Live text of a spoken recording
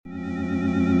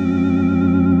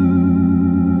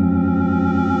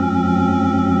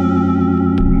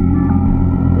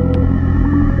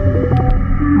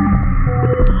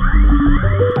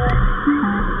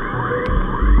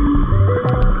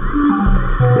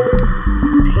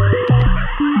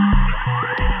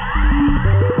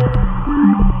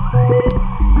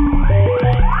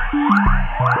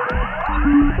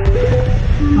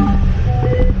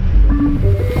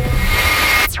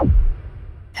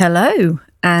Hello,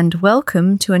 and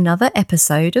welcome to another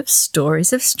episode of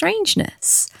Stories of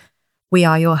Strangeness. We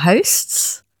are your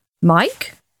hosts,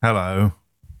 Mike. Hello.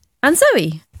 And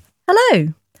Zoe.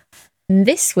 Hello.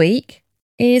 This week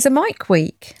is a Mike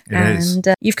week. It is.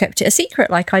 You've kept it a secret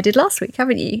like I did last week,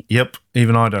 haven't you? Yep,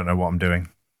 even I don't know what I'm doing.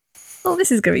 Oh,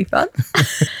 this is going to be fun.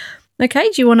 Okay,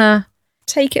 do you want to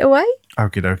take it away?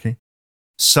 Okie dokie.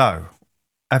 So,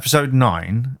 episode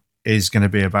 9 is going to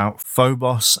be about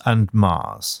Phobos and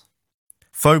Mars.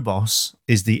 Phobos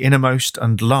is the innermost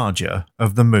and larger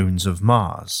of the moons of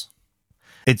Mars.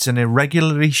 It's an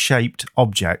irregularly shaped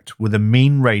object with a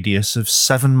mean radius of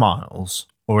 7 miles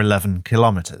or 11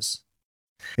 kilometres.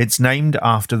 It's named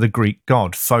after the Greek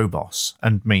god Phobos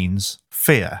and means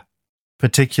fear,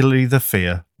 particularly the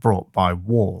fear brought by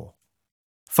war.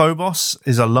 Phobos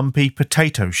is a lumpy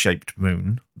potato-shaped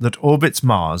moon that orbits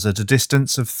Mars at a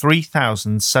distance of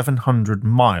 3,700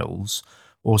 miles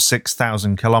or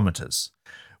 6,000 kilometres,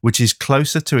 which is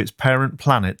closer to its parent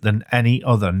planet than any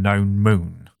other known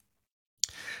moon.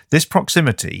 This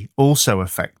proximity also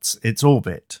affects its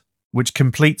orbit, which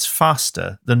completes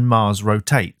faster than Mars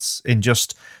rotates in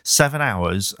just 7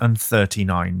 hours and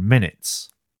 39 minutes.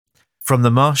 From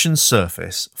the Martian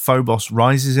surface, Phobos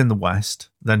rises in the west,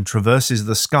 then traverses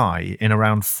the sky in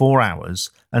around 4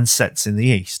 hours and sets in the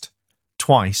east,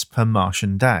 twice per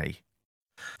Martian day.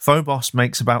 Phobos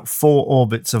makes about 4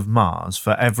 orbits of Mars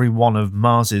for every one of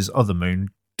Mars's other moon,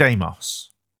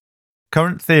 Deimos.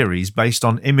 Current theories based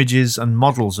on images and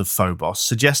models of Phobos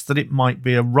suggest that it might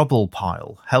be a rubble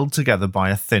pile held together by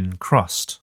a thin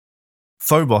crust.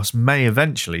 Phobos may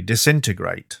eventually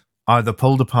disintegrate, either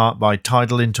pulled apart by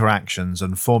tidal interactions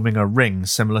and forming a ring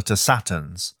similar to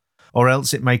Saturn's, or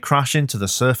else it may crash into the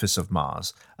surface of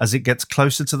Mars as it gets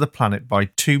closer to the planet by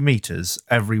 2 meters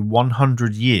every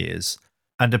 100 years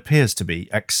and appears to be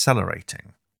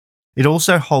accelerating. It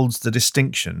also holds the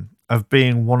distinction of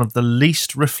being one of the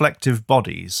least reflective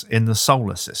bodies in the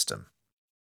solar system.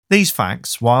 These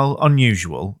facts, while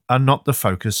unusual, are not the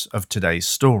focus of today's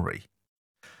story.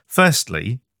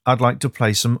 Firstly, I'd like to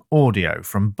play some audio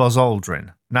from Buzz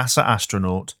Aldrin, NASA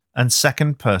astronaut and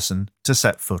second person to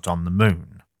set foot on the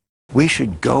moon. We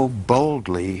should go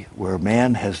boldly where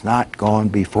man has not gone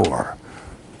before.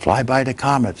 Fly by the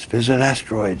comets, visit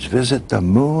asteroids, visit the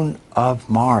moon of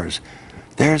Mars.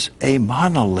 There's a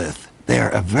monolith there,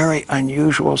 a very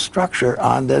unusual structure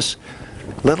on this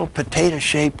little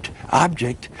potato-shaped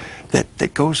object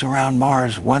that goes around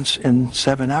Mars once in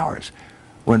 7 hours.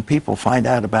 When people find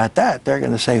out about that, they're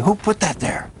going to say, who put that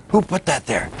there? Who put that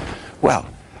there? Well,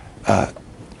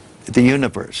 the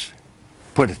universe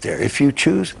put it there. If you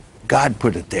choose, God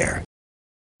put it there.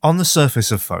 On the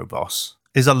surface of Phobos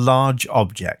is a large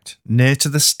object near to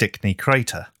the Stickney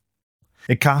crater.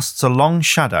 It casts a long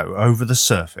shadow over the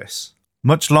surface,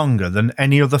 much longer than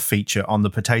any other feature on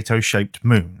the potato-shaped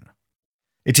moon.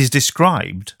 It is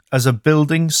described as a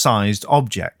building-sized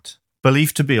object,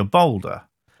 believed to be a boulder,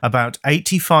 about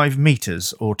 85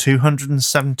 metres or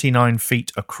 279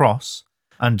 feet across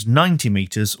and 90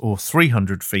 metres or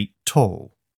 300 feet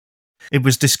tall. It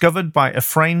was discovered by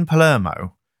Ephraim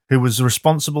Palermo, who was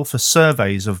responsible for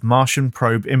surveys of Martian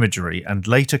probe imagery and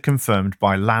later confirmed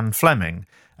by Lan Fleming,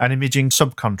 an imaging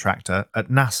subcontractor at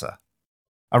NASA.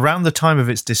 Around the time of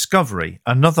its discovery,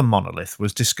 another monolith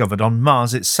was discovered on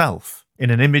Mars itself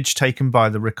in an image taken by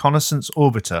the Reconnaissance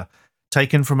Orbiter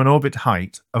taken from an orbit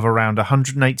height of around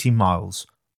 180 miles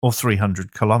or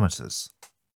 300 kilometres.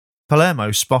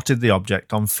 Palermo spotted the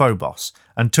object on Phobos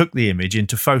and took the image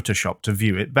into Photoshop to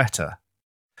view it better.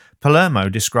 Palermo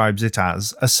describes it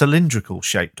as a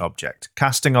cylindrical-shaped object,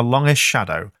 casting a longish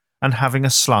shadow and having a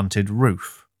slanted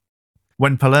roof.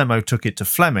 When Palermo took it to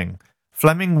Fleming,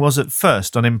 Fleming was at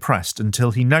first unimpressed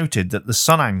until he noted that the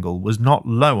sun angle was not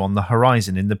low on the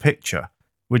horizon in the picture,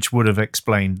 which would have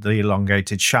explained the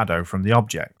elongated shadow from the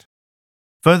object.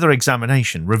 Further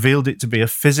examination revealed it to be a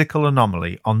physical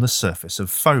anomaly on the surface of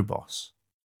Phobos.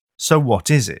 So what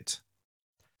is it?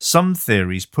 Some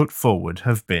theories put forward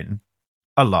have been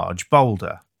a large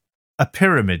boulder, a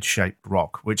pyramid-shaped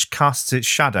rock which casts its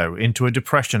shadow into a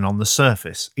depression on the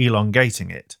surface, elongating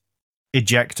it,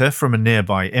 ejecta from a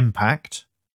nearby impact,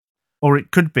 or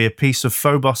it could be a piece of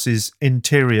Phobos's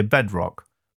interior bedrock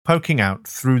poking out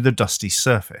through the dusty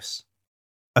surface.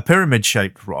 A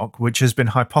pyramid-shaped rock, which has been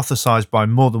hypothesized by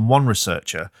more than one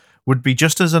researcher, would be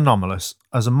just as anomalous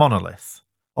as a monolith,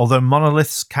 although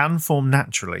monoliths can form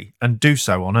naturally and do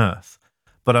so on Earth,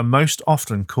 but are most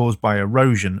often caused by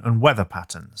erosion and weather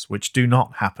patterns, which do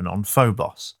not happen on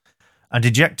Phobos. And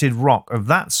ejected rock of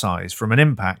that size from an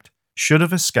impact should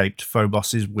have escaped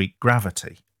Phobos's weak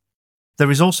gravity. There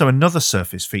is also another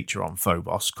surface feature on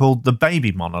Phobos called the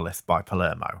Baby Monolith by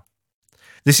Palermo.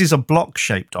 This is a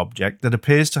block-shaped object that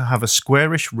appears to have a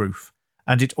squarish roof,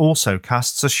 and it also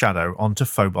casts a shadow onto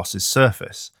Phobos'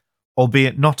 surface,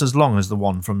 albeit not as long as the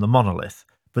one from the monolith,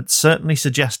 but certainly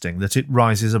suggesting that it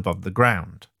rises above the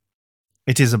ground.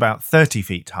 It is about 30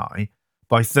 feet high,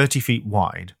 by 30 feet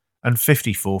wide, and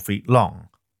 54 feet long.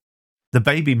 The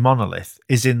baby monolith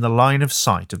is in the line of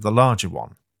sight of the larger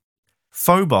one.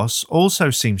 Phobos also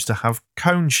seems to have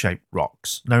cone-shaped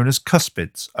rocks, known as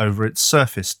cuspids, over its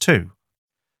surface too.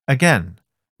 Again,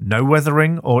 no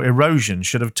weathering or erosion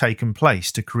should have taken place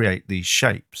to create these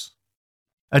shapes.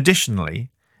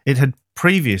 Additionally, it had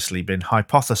previously been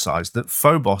hypothesized that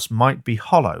Phobos might be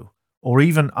hollow or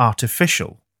even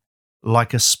artificial,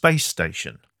 like a space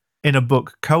station, in a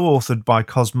book co-authored by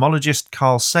cosmologist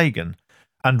Carl Sagan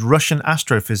and Russian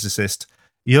astrophysicist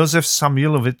Yosef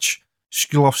Samuilovich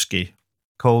Shklovsky,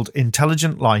 called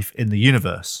Intelligent Life in the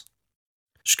Universe.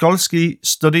 Shklovsky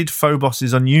studied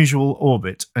Phobos' unusual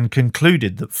orbit and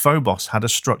concluded that Phobos had a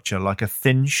structure like a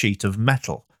thin sheet of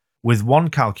metal, with one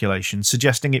calculation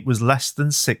suggesting it was less than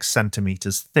 6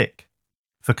 centimeters thick.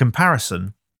 For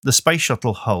comparison, the space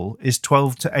shuttle hull is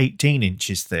 12 to 18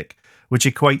 inches thick, which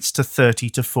equates to 30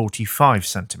 to 45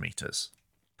 centimeters.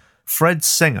 Fred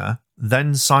Singer,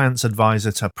 then science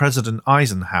advisor to President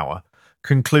Eisenhower,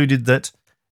 concluded that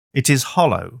it is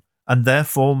hollow and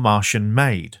therefore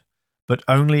Martian-made, but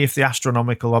only if the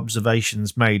astronomical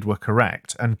observations made were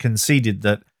correct, and conceded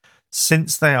that,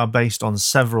 since they are based on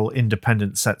several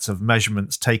independent sets of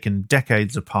measurements taken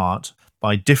decades apart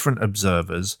by different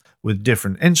observers with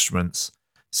different instruments,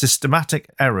 systematic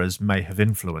errors may have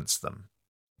influenced them.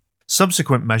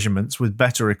 Subsequent measurements with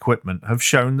better equipment have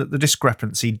shown that the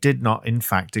discrepancy did not in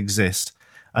fact exist,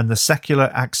 and the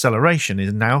secular acceleration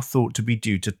is now thought to be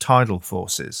due to tidal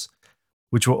forces,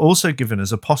 which were also given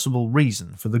as a possible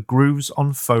reason for the grooves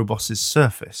on Phobos'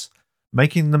 surface,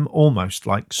 making them almost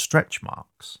like stretch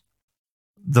marks.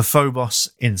 The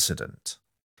Phobos Incident.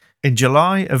 In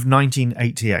July of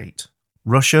 1988,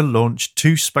 Russia launched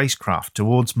 2 spacecraft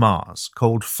towards Mars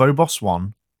called Phobos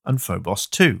 1 and Phobos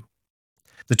 2.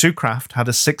 The 2 craft had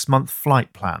a 6-month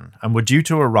flight plan and were due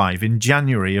to arrive in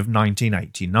January of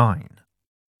 1989.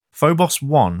 Phobos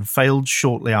 1 failed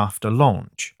shortly after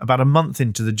launch, about a month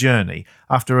into the journey,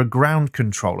 after a ground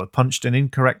controller punched an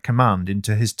incorrect command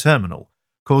into his terminal,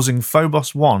 causing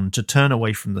Phobos 1 to turn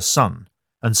away from the Sun,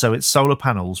 and so its solar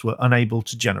panels were unable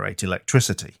to generate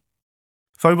electricity.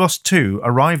 Phobos 2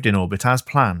 arrived in orbit as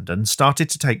planned and started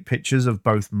to take pictures of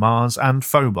both Mars and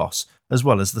Phobos, as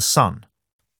well as the Sun.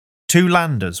 2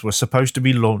 landers were supposed to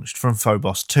be launched from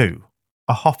Phobos 2,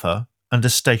 a hopper and a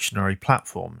stationary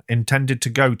platform intended to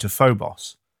go to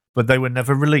Phobos, but they were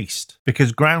never released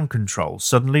because ground control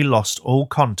suddenly lost all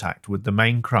contact with the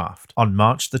main craft on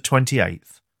March the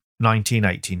 28th,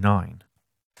 1989.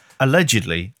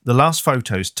 Allegedly, the last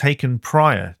photos taken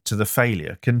prior to the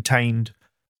failure contained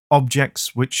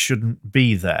objects which shouldn't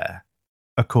be there,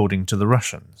 according to the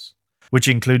Russians, which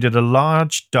included a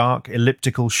large, dark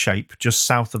elliptical shape just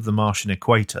south of the Martian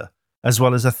equator, as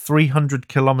well as a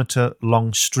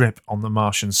 300-kilometre-long strip on the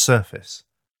Martian surface.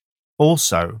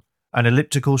 Also, an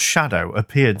elliptical shadow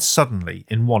appeared suddenly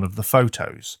in one of the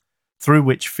photos, through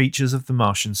which features of the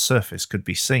Martian surface could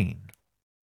be seen.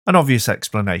 An obvious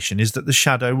explanation is that the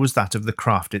shadow was that of the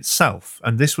craft itself,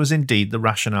 and this was indeed the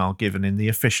rationale given in the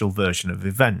official version of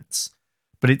events,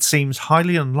 but it seems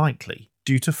highly unlikely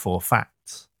due to 4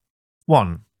 facts.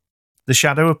 1. The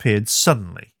shadow appeared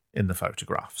suddenly in the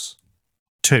photographs.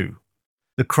 2.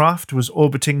 The craft was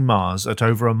orbiting Mars at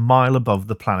over a mile above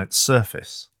the planet's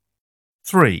surface.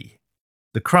 3.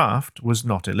 The craft was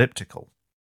not elliptical.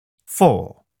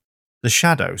 4. The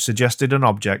shadow suggested an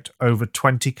object over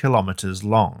 20 kilometres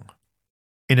long.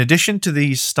 In addition to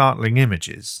these startling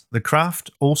images, the craft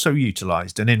also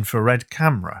utilised an infrared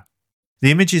camera.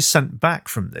 The images sent back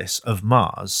from this of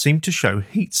Mars seemed to show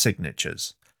heat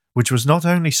signatures, which was not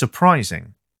only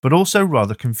surprising, but also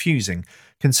rather confusing,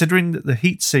 considering that the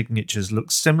heat signatures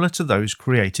looked similar to those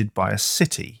created by a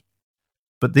city.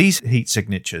 But these heat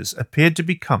signatures appeared to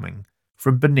be coming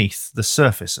from beneath the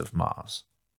surface of Mars.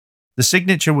 The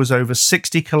signature was over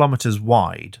 60 kilometres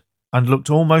wide and looked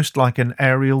almost like an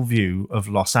aerial view of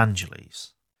Los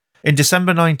Angeles. In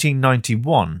December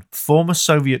 1991, former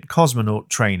Soviet cosmonaut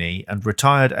trainee and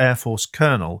retired Air Force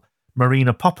Colonel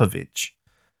Marina Popovich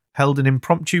held an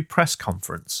impromptu press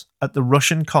conference at the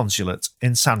Russian consulate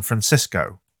in San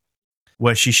Francisco,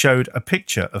 where she showed a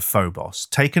picture of Phobos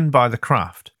taken by the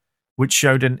craft, which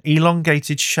showed an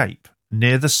elongated shape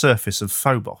near the surface of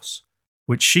Phobos,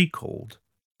 which she called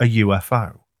a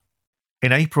UFO.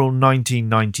 In April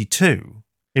 1992,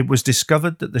 it was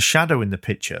discovered that the shadow in the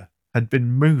picture had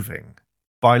been moving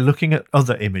by looking at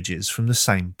other images from the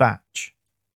same batch.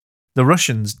 The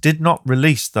Russians did not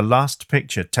release the last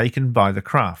picture taken by the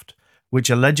craft, which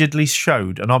allegedly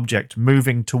showed an object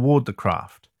moving toward the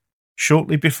craft,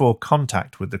 shortly before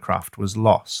contact with the craft was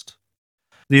lost.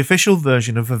 The official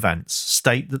version of events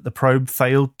state that the probe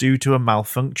failed due to a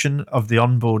malfunction of the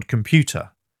onboard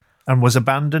computer and was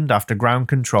abandoned after ground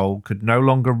control could no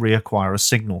longer reacquire a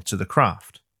signal to the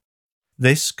craft.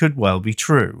 This could well be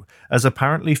true, as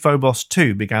apparently Phobos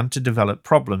 2 began to develop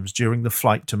problems during the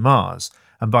flight to Mars,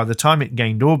 and by the time it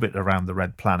gained orbit around the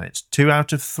red planet, 2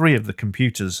 out of 3 of the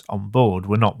computers on board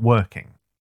were not working.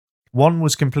 One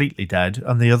was completely dead,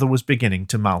 and the other was beginning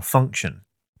to malfunction.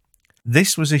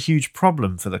 This was a huge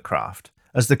problem for the craft,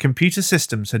 as the computer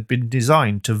systems had been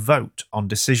designed to vote on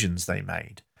decisions they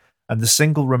made, and the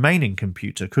single remaining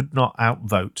computer could not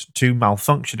outvote 2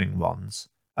 malfunctioning ones,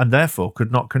 and therefore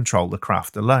could not control the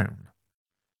craft alone.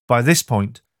 By this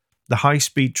point, the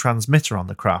high-speed transmitter on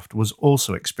the craft was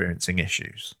also experiencing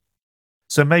issues.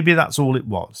 So maybe that's all it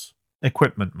was,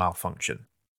 equipment malfunction.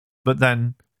 But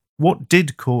then, what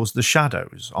did cause the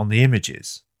shadows on the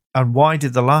images? And why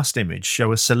did the last image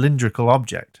show a cylindrical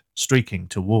object streaking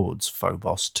towards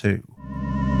Phobos 2?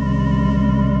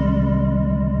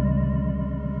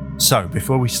 So,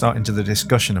 before we start into the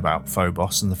discussion about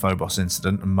Phobos and the Phobos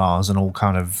incident and Mars and all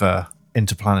kind of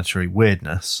interplanetary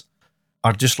weirdness,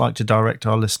 I'd just like to direct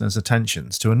our listeners'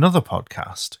 attentions to another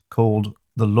podcast called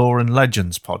the Lore and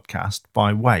Legends Podcast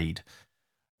by Wade.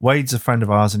 Wade's a friend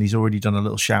of ours and he's already done a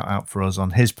little shout out for us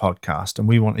on his podcast, and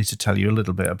we wanted to tell you a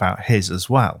little bit about his as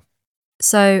well.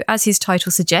 So, as his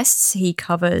title suggests, he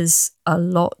covers a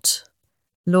lot.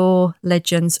 Lore,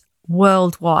 legends,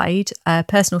 worldwide. A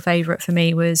personal favourite for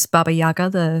me was Baba Yaga,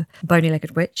 the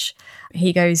bony-legged witch.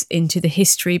 He goes into the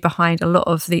history behind a lot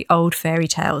of the old fairy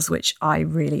tales, which I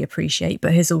really appreciate,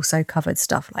 but has also covered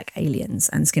stuff like Aliens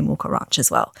and Skinwalker Ranch as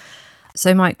well.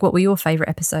 So, Mike, what were your favourite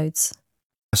episodes?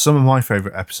 Some of my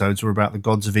favourite episodes were about the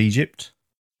gods of Egypt,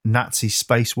 Nazi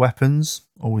space weapons,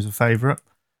 always a favourite,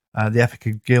 the Epic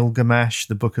of Gilgamesh,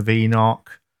 the Book of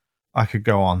Enoch. I could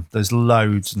go on. There's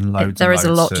loads and loads. There is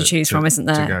a lot to choose from, isn't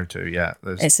there? To go to, yeah.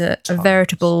 It's a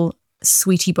veritable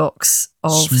sweetie box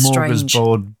of strange.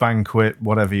 Smorgasbord, banquet,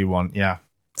 whatever you want, yeah.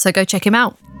 So go check him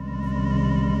out.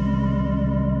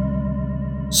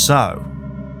 So,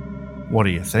 what do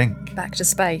you think? Back to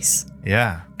space.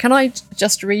 Yeah. Can I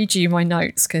just read you my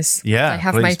notes? Because they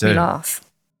have made me laugh.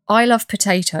 I love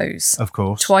potatoes. Of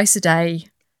course. Twice a day.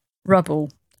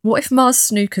 Rubble. What if Mars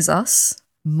snookers us?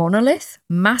 Monolith?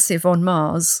 Massive on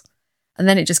Mars. And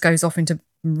then it just goes off into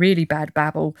really bad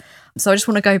babble. So I just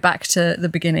want to go back to the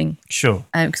beginning. Sure.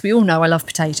 Because we all know I love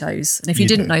potatoes. And if you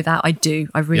didn't know that, I do.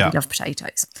 I really love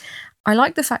potatoes. I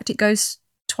like the fact it goes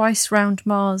twice round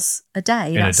Mars a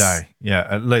day. In a day, yeah,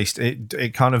 at least.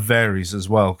 It kind of varies as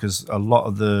well, because a lot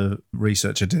of the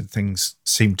research I did, things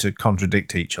seem to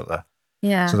contradict each other.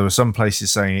 Yeah. So there were some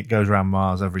places saying it goes around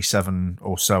Mars every 7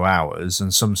 or so hours,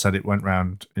 and some said it went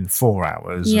round in 4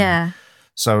 hours. Yeah.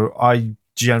 So I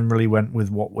generally went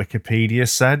with what Wikipedia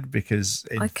said, because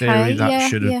in theory that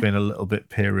should have been a little bit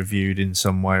peer reviewed in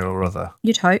some way or other.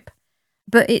 You'd hope.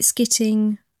 But it's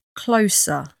getting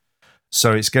closer.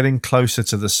 So it's getting closer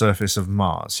to the surface of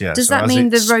Mars, yeah. Does that mean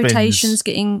the rotation's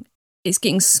getting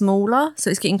smaller?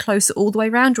 So it's getting closer all the way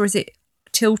around, or is it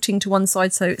tilting to one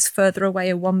side so it's further away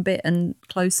a one bit and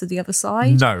closer the other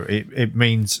side? No, it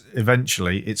means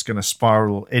eventually it's going to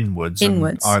spiral inwards.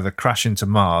 And either crash into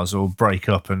Mars or break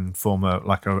up and form a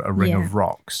ring of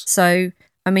rocks. So,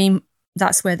 I mean,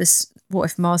 that's where what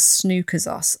if Mars snookers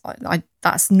us?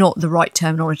 That's not the right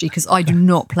terminology because I do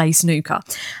not play snooker.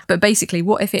 But basically,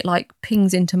 what if it like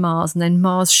pings into Mars and then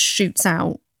Mars shoots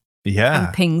out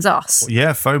and pings us?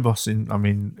 Yeah, Phobos, in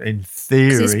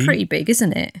theory... it's pretty big,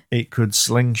 isn't it? It could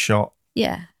slingshot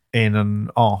in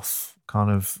and off, kind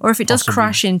of... Or if it does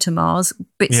crash into Mars,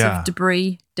 bits of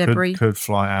debris... Could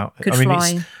fly out.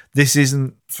 This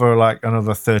isn't for like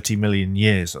another 30 million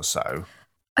years or so.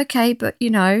 Okay, but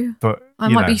I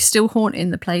might be still haunting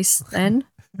the place then.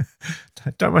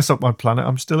 Don't mess up my planet,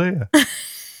 I'm still here.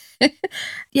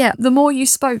 Yeah, the more you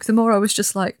spoke, the more I was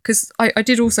just like, because I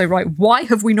did also write, why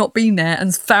have we not been there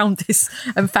and found this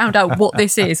and found out what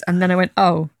this is? And then I went,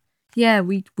 oh, yeah,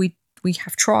 we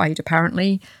have tried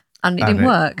apparently, and it didn't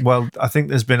work. Well, I think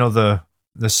there's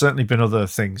certainly been other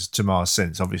things to Mars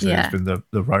since. Obviously, there's been the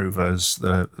rovers,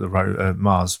 the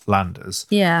Mars landers.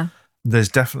 Yeah. There's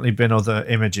definitely been other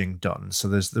imaging done. So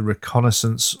there's the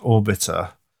Reconnaissance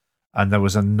Orbiter, and there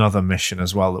was another mission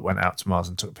as well that went out to Mars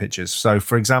and took pictures. So,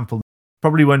 for example,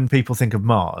 probably when people think of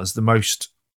Mars, the most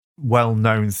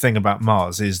well-known thing about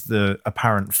Mars is the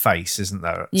apparent face, isn't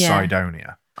there, at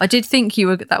Cydonia? I did think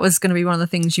that was going to be one of the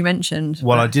things you mentioned.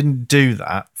 Well, I didn't do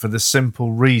that for the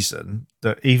simple reason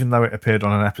that even though it appeared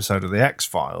on an episode of The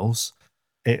X-Files,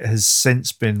 it has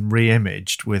since been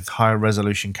re-imaged with higher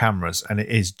resolution cameras, and it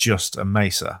is just a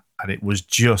mesa. And it was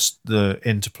just the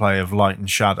interplay of light and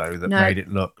shadow that made it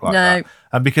look like that.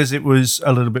 And because it was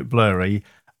a little bit blurry,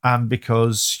 and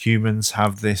because humans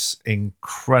have this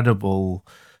incredible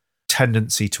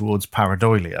tendency towards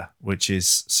pareidolia, which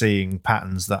is seeing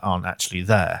patterns that aren't actually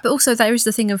there. But also there is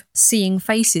the thing of seeing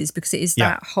faces, because it is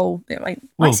that whole,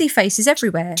 I see faces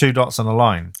everywhere. 2 dots on a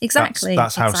line. Exactly.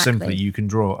 That's how simply you can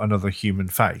draw another human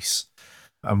face.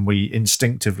 And we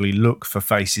instinctively look for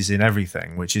faces in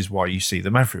everything, which is why you see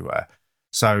them everywhere.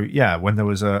 So, yeah, when there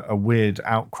was a weird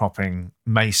outcropping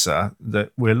mesa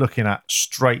that we're looking at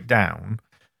straight down,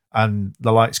 and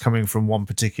the light's coming from one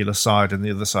particular side and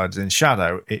the other side's in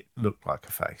shadow, it looked like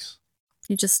a face.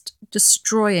 You're just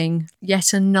destroying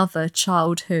yet another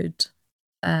childhood.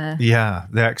 The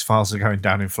X-Files are going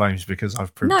down in flames because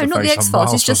I've proved not the face X-Files.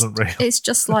 on Mars wasn't real. It's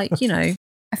just like,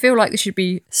 I feel like there should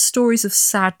be stories of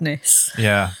sadness.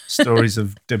 Yeah, stories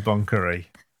of debunkery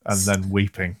and then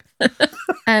weeping. Well,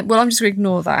 I'm just going to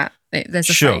ignore that. There's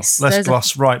a face. Let's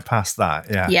gloss right past that,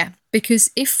 Yeah, because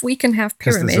if we can have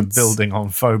pyramids... Because there's a building on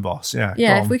Phobos,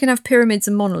 Yeah, if we can have pyramids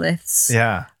and monoliths...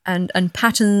 Yeah. And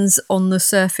patterns on the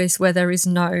surface where there is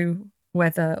no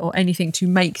weather or anything to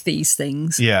make these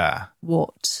things... Yeah.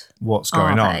 What's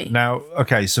going on? Now,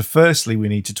 okay, so firstly we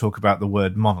need to talk about the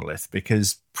word monolith,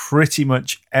 because pretty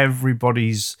much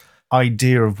everybody's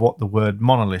idea of what the word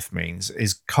monolith means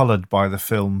is coloured by the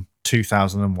film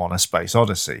 2001: A Space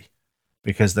Odyssey,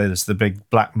 because there's the big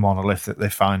black monolith that they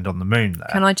find on the moon there.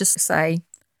 Can I just say,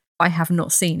 I have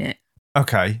not seen it.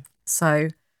 Okay. So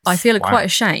I feel quite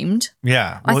ashamed.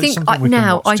 Yeah. Well, I think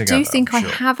I do think I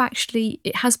have actually,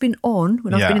 it has been on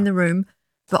when I've been in the room,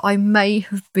 but I may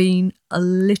have been a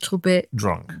little bit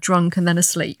drunk and then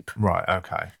asleep. Right,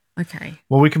 okay. Okay.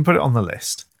 Well, we can put it on the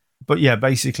list. But yeah,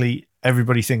 basically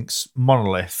everybody thinks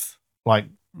monolith, like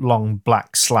long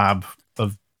black slab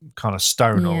of kind of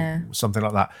stone or something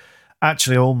like that.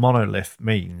 Actually, all monolith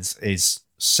means is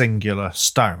singular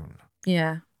stone.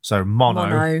 Yeah. So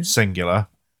mono singular,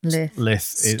 lith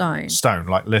stone. Is stone,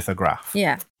 like lithograph.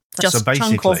 Yeah. Just a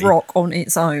chunk of rock on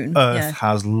its own. Earth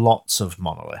has lots of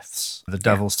monoliths. The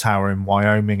Devil's Tower in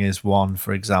Wyoming is one,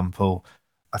 for example.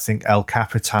 I think El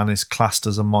Capitan is classed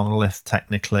as a monolith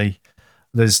technically.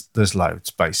 There's loads,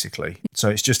 basically. So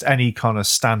it's just any kind of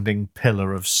standing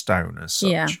pillar of stone as such.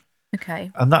 Yeah.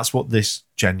 Okay. And that's what this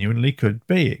genuinely could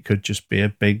be. It could just be a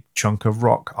big chunk of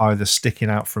rock, either sticking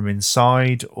out from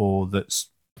inside or that's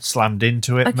slammed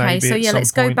into it. Okay, so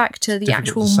let's go back to the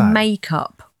actual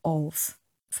makeup of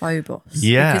Phobos.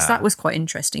 Yeah. Because that was quite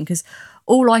interesting, because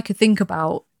all I could think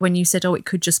about when you said, it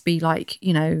could just be like,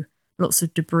 lots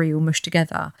of debris all mushed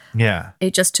together. Yeah.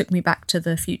 It just took me back to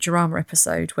the Futurama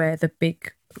episode where the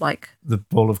big, the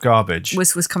ball of garbage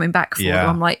was coming back for them.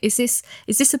 I'm like, is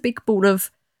this a big ball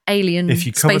of alien space garbage? If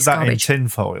you covered that in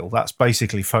tinfoil, that's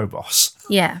basically Phobos.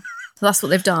 Yeah. So that's what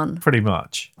they've done. Pretty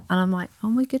much. And I'm like, oh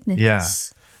my goodness. Yeah.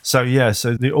 So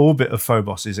the orbit of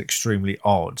Phobos is extremely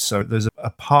odd. So there's a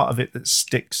part of it that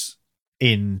sticks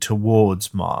in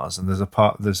towards Mars, and there's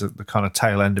the kind of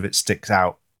tail end of it sticks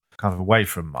out kind of away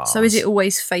from Mars. So is it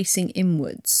always facing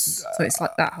inwards? So it's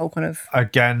like that whole kind of...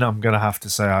 Again, I'm going to have to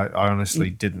say I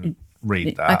honestly didn't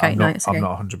read that. Okay, I'm not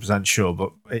 100% sure,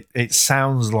 but it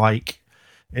sounds like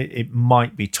it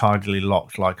might be tidally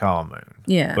locked like our moon.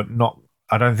 Yeah. But not...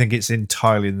 I don't think it's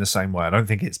entirely in the same way. I don't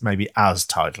think it's maybe as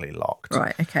tidally locked.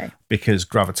 Right, okay. Because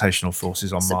gravitational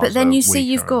forces on Mars but then are you see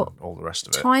you've got all the rest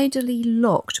of it. Tidally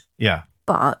locked. Yeah.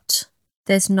 But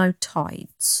there's no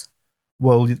tides.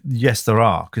 Well, yes, there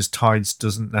are, because tides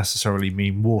doesn't necessarily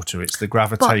mean water. It's the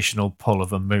gravitational pull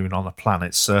of a moon on a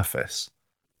planet's surface.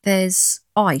 There's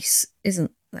ice,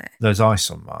 isn't there? There's ice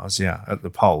on Mars, yeah, at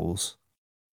the poles.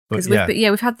 But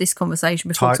we've had this conversation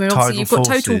before. Obviously, you've got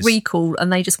Total Recall,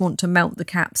 and they just want to melt the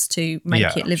caps to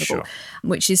make it livable,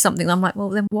 which is something that I'm like, well,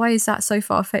 then why is that so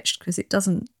far-fetched? Because it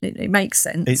doesn't, it makes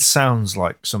sense. It sounds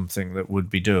like something that would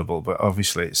be doable, but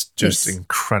obviously it's just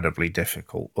incredibly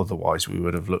difficult. Otherwise, we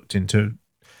would have looked into.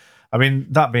 I mean,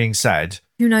 that being said,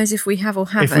 who knows if we have or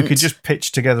haven't? If we could just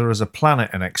pitch together as a planet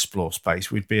and explore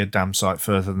space, we'd be a damn sight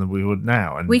further than we would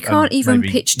now. And we can't even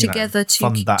pitch together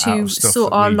to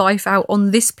sort our life out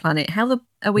on this planet. How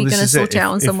are we going to sort it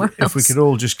out on somewhere else? If we could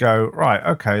all just go, right,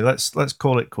 okay, let's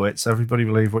call it quits. Everybody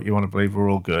believe what you want to believe. We're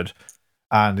all good.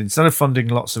 And instead of funding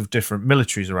lots of different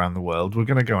militaries around the world, we're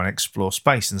going to go and explore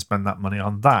space and spend that money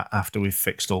on that after we've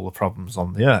fixed all the problems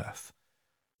on the Earth.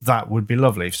 That would be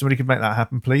lovely. If somebody could make that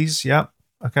happen, please. Yeah.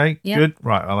 Okay, Yep. good.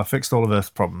 Right, well, I fixed all of Earth's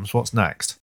problems. What's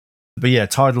next? But yeah,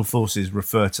 tidal forces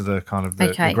refer to the kind of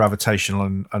the Okay. gravitational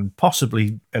and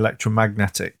possibly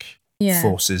electromagnetic Yeah.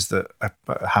 forces that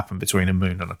happen between a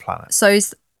moon and a planet. So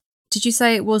did you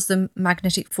say it was the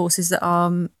magnetic forces that are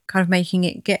kind of making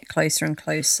it get closer and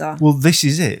closer? Well, this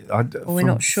is it. Or we're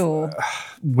not sure.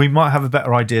 We might have a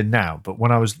better idea now, but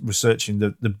when I was researching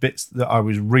the bits that I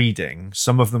was reading,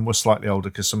 some of them were slightly older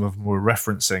because some of them were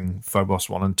referencing Phobos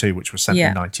 1 and 2, which were sent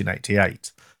in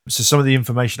 1988. So some of the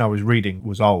information I was reading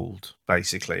was old,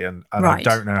 basically, and Right. I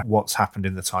don't know what's happened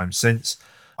in the time since.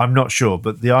 I'm not sure,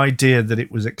 but the idea that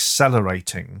it was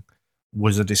accelerating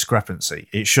was a discrepancy.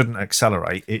 It shouldn't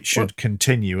accelerate. It should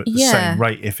continue at the same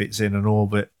rate if it's in an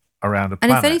orbit around a And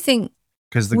planet. if anything,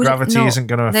 Because the would it gravity not- isn't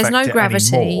going to affect there's no it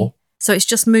gravity, anymore. so it's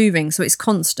just moving, so it's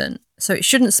constant. So it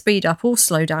shouldn't speed up or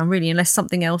slow down, really, unless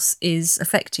something else is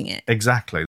affecting it.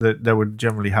 Exactly. There would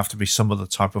generally have to be some other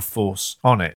type of force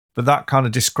on it. But that kind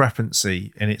of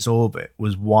discrepancy in its orbit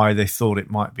was why they thought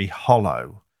it might be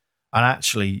hollow. And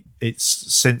actually, it's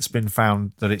since been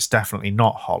found that it's definitely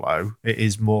not hollow. It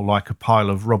is more like a pile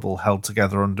of rubble held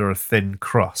together under a thin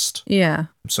crust. Yeah.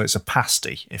 So it's a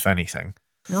pasty, if anything.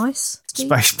 Nice.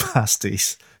 Space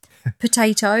pasties.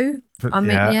 Potato. But I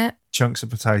mean, yeah. Chunks of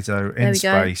potato There in we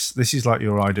go. space. This is like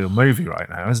your ideal movie right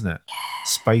now, isn't it?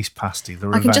 Space pasty, the I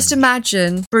revenge. can just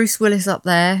imagine Bruce Willis up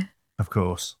there Of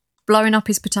course, blowing up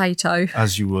his potato,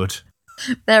 as you would.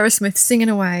 Aerosmith singing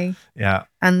away, Yeah.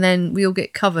 and then we all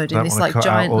get covered in Don't this want like to cut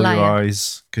giant out all layer. your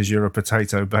eyes because you're a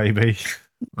potato baby.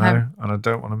 No, and I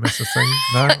don't want to miss a thing.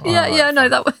 No, No,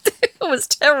 that was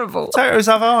terrible. Potatoes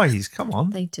have eyes. Come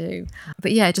on. They do.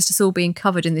 But yeah, just us all being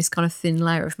covered in this kind of thin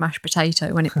layer of mashed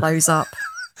potato when it blows up.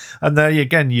 And there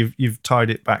again, you've tied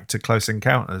it back to Close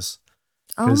Encounters.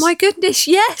 Oh my goodness,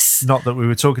 yes. Not that we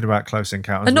were talking about Close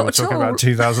Encounters. Not we were at talking all. about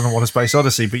 2001: A Space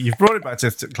Odyssey, but you've brought it back to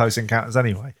Close Encounters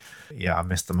anyway. Yeah, I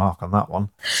missed the mark on that one.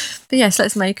 But yes,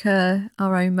 let's make our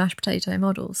own mashed potato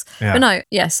models. Yeah. But no,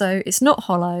 yeah, so it's not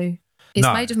hollow. It's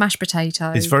No. made of mashed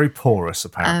potato. It's very porous,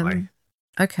 apparently.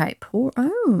 Okay,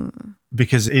 oh.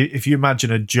 Because if you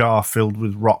imagine a jar filled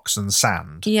with rocks and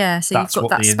sand, Yeah, so that's you've what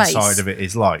got that the space. inside of it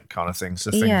is like, kind of thing.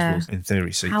 So things Yeah. will, in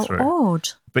theory, see How through. odd.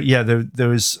 But yeah, there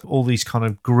was all these kind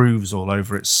of grooves all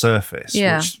over its surface.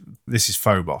 Yeah. Which, this is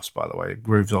Phobos, by the way.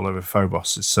 Grooves all over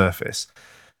Phobos' surface.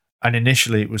 And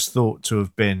initially, it was thought to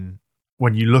have been,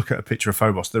 when you look at a picture of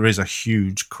Phobos, there is a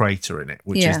huge crater in it,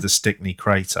 which Yeah. is the Stickney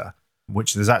crater.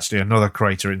 Which there's actually another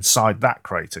crater inside that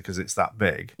crater because it's that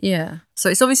big. Yeah. So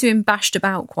it's obviously been bashed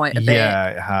about quite a bit. Yeah,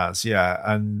 it has. Yeah,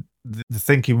 and the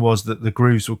thinking was that the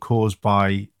grooves were caused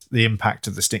by the impact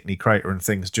of the Stickney crater and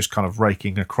things just kind of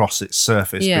raking across its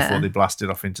surface Yeah. before they blasted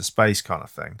off into space, kind of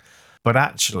thing. But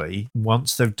actually,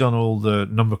 once they've done all the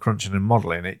number crunching and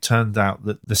modelling, it turned out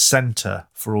that the centre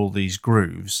for all these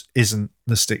grooves isn't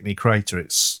the Stickney crater.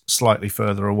 It's slightly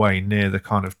further away near the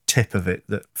kind of tip of it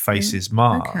that faces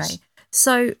Mars. Okay.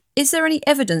 So is there any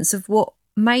evidence of what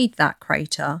made that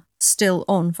crater still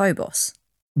on Phobos?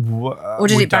 Or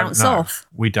did We it don't bounce know. off?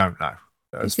 We don't know.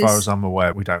 As Because- far as I'm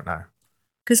aware, we don't know.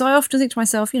 Because I often think to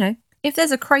myself, if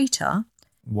there's a crater,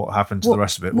 What happened to the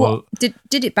rest of it? what Well,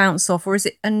 did it bounce off, or is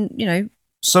it? And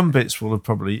some bits will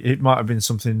have it might have been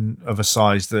something of a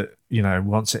size that,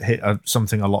 once it hit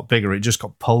something a lot bigger, it just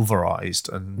got pulverized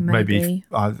and maybe Maybe.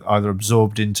 either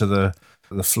absorbed into the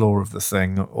floor of the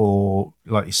thing, or,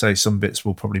 like you say, some bits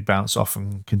will probably bounce off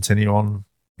and continue on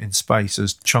in space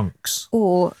as chunks.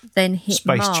 or then hit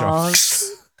Space Mars.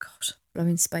 chunks. God,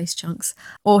 blowing space chunks,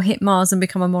 or hit Mars and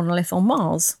become a monolith on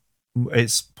Mars.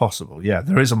 It's possible, yeah.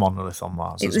 There is a monolith on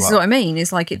Mars as This is well. what I mean.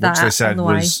 It's like Which that they said on the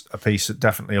way. was a piece,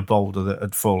 definitely a boulder that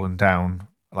had fallen down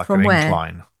like From an where?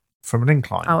 incline. From an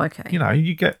incline. Oh, okay.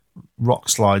 You get rock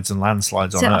slides and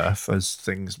landslides So on I- Earth as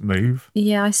things move.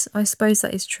 Yeah, I suppose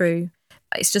that is true.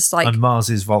 It's just like, And Mars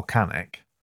is volcanic.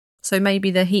 so maybe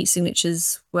the heat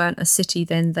signatures weren't a city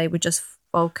then, they were just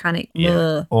volcanic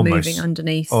Yeah, almost- moving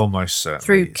underneath Almost certainly.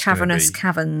 through it's gonna cavernous be-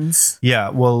 caverns. Yeah,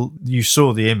 well, you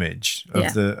saw the image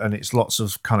of Yeah. and it's lots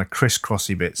of kind of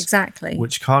crisscrossy bits. Exactly.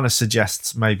 Which kind of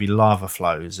suggests maybe lava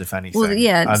flows, if anything. Well,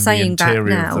 yeah, and saying the that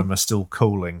interior now. of them are still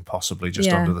cooling, possibly just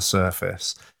Yeah. under the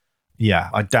surface.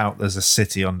 Yeah, I doubt there's a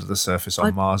city under the surface on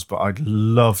I- Mars, but I'd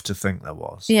love to think there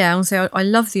was. Yeah, honestly, I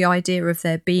love the idea of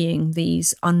there being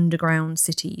these underground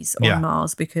cities on Yeah.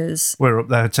 Mars, because We're up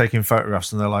there taking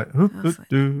photographs, and they're like, "Oop, oop, Perfect.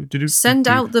 do, Send do,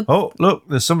 out do." the- Oh, look,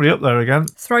 there's somebody up there again.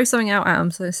 throw something out at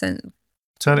them. So send,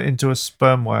 Turn it into a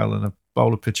sperm whale and a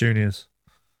bowl of petunias.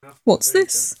 What's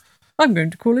this? I'm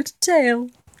going to call it a tail.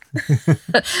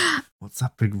 What's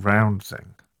that big round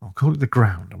thing? I'll call it the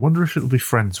ground. I wonder if it'll be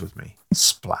friends with me.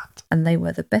 Splat. And they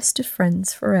were the best of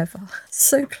friends forever.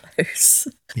 So close.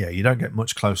 Yeah, you don't get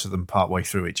much closer than partway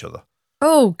through each other.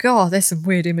 Oh, God, there's some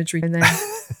weird imagery in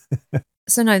there.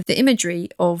 So, no, the imagery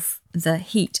of the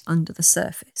heat under the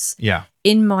surface. Yeah.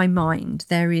 In my mind,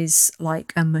 there is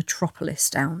like a metropolis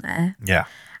down there. Yeah.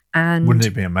 And wouldn't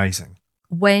it be amazing?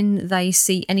 When they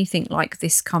see anything like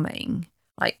this coming,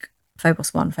 like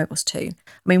Phobos 1, Phobos 2, I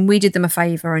mean, we did them a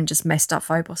favour and just messed up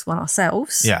Phobos 1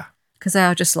 ourselves. Yeah. Because they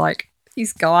are just like,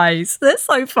 these guys, they're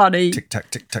so funny. Tick,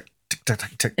 tack, tick, tack, tick, tack,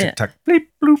 tick, tick, tick, tack, bleep,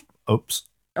 bloop. Oops.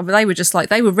 But they were just like,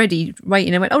 they were ready,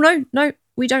 waiting, and went, oh, no,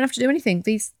 we don't have to do anything.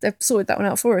 They've sorted that one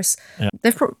out for us. Yeah.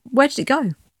 Where did it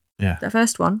go? Yeah. The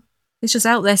first one. It's just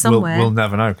out there somewhere. We'll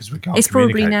never know because we can't It's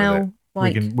probably communicate with now, it.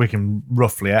 like... We can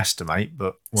roughly estimate,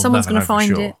 but someone's going to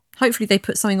find it. Hopefully they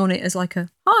put something on it as like a,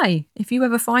 hi, if you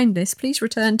ever find this, please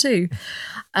return to.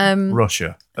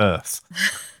 Russia, Earth.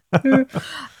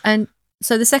 And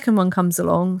so the second one comes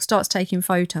along, starts taking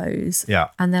photos. Yeah.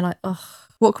 And they're like, oh,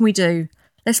 what can we do?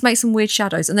 Let's make some weird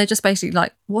shadows. And they're just basically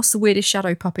like, what's the weirdest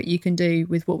shadow puppet you can do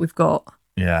with what we've got?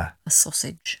 Yeah. A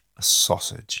sausage. A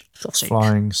sausage. Sausage.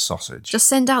 Flying sausage. Just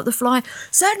send out the flying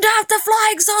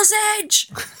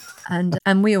sausage!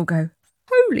 and we all go,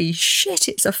 holy shit,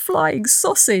 it's a flying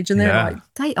sausage. And they're like,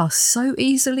 they are so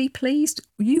easily pleased.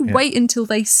 You wait until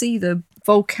they see the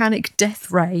volcanic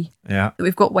death ray that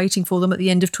we've got waiting for them at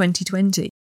the end of 2020.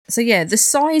 So yeah, the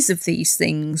size of these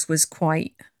things was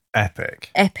quite epic.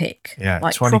 Yeah,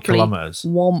 like 20 kilometres.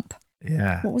 Womp.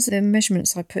 Yeah. What was the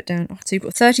measurements I put down? So you've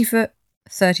got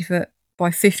 30 foot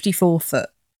by 54 foot.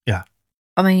 Yeah.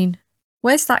 I mean,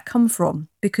 where's that come from?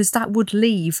 Because that would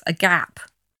leave a gap.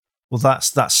 Well,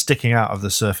 that's sticking out of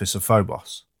the surface of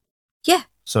Phobos. Yeah.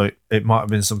 So it might have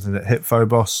been something that hit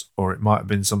Phobos, or it might have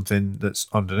been something that's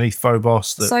underneath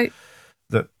Phobos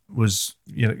that was,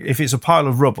 if it's a pile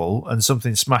of rubble and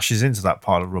something smashes into that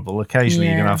pile of rubble, occasionally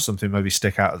you're going to have something maybe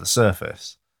stick out of the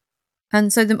surface.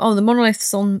 And so the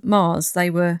monoliths on Mars, they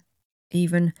were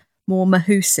even more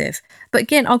massive. But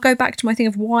again, I'll go back to my thing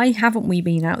of why haven't we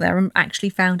been out there and actually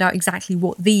found out exactly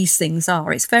what these things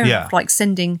are? It's fair enough, like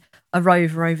sending a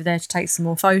rover over there to take some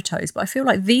more photos, but I feel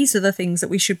like these are the things that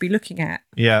we should be looking at.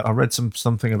 Yeah, I read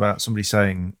something about somebody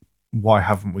saying, why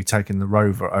haven't we taken the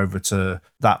rover over to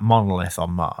that monolith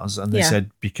on Mars? And they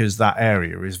said because that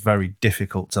area is very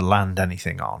difficult to land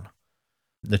anything on.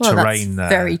 The terrain that's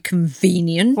there. Very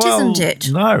convenient, isn't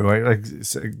it? No,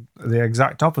 it's the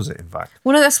exact opposite, in fact.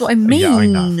 Well, no, that's what I mean. Yeah, I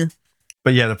know.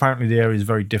 But yeah, apparently the area is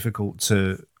very difficult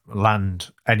to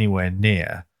land anywhere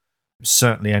near.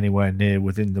 Certainly anywhere near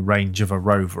within the range of a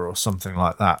rover or something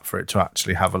like that for it to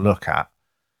actually have a look at.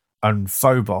 And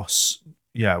Phobos,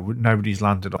 nobody's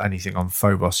landed anything on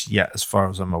Phobos yet as far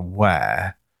as I'm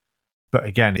aware. But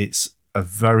again, it's a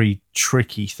very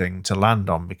tricky thing to land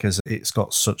on because it's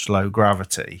got such low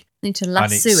gravity. You need to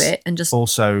lasso it and just...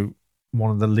 also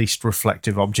one of the least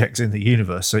reflective objects in the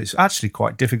universe, so it's actually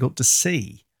quite difficult to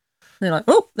see. They're like,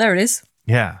 oh, there it is.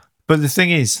 Yeah. But the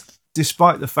thing is,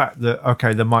 despite the fact that,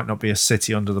 okay, there might not be a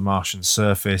city under the Martian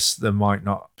surface, there might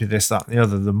not be this, that, and the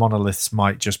other, the monoliths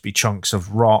might just be chunks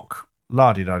of rock,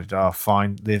 la-di-da-di-da,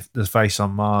 fine. The face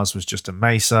on Mars was just a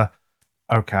mesa.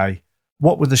 Okay.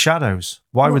 What were the shadows?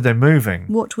 Why were they moving?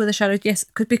 What were the shadows? Yes,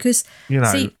 because,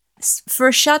 see, for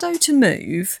a shadow to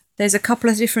move, there's a couple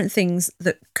of different things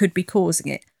that could be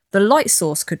causing it. The light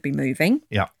source could be moving.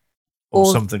 Yeah. Or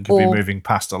something could be moving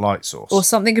past a light source. Or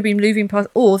something could be moving past,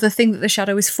 or the thing that the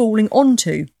shadow is falling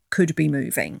onto could be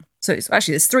moving. So it's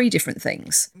actually, there's three different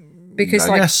things. Because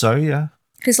I guess so, yeah.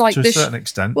 Because like to a certain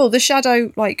extent. Well, the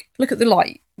shadow, like, look at the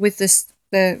light with this,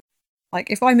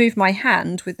 like if I move my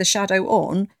hand with the shadow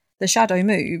on, the shadow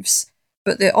moves,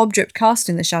 but the object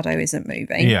casting the shadow isn't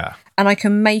moving. Yeah. And I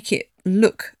can make it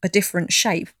look a different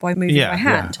shape by moving my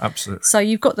hand. Yeah, absolutely. So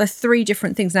you've got the three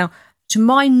different things. Now, to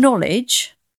my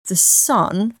knowledge, the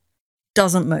sun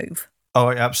doesn't move. Oh,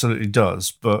 it absolutely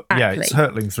does. But yeah, it's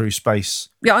hurtling through space.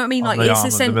 Yeah, I mean, like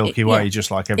it's the Milky Way,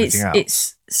 just like everything else.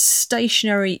 It's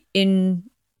stationary in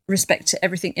respect to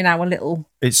everything in our little...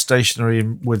 It's stationary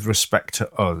with respect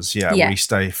to us, we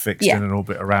stay fixed in an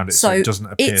orbit around it, so it doesn't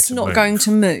appear to move. It's not going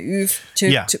to move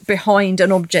to behind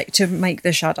an object to make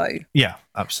the shadow. Yeah,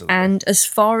 absolutely. And as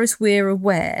far as we're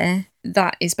aware,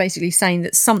 that is basically saying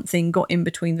that something got in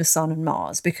between the sun and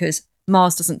Mars, because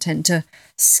Mars doesn't tend to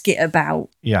skit about.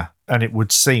 Yeah, and it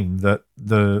would seem that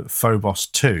the Phobos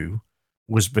 2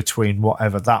 was between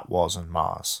whatever that was and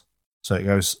Mars. So it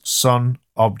goes sun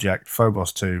object,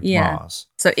 Phobos 2, Yeah. Mars.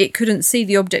 So it couldn't see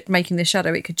the object making the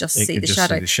shadow. It could just see the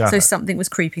shadow. So something was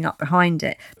creeping up behind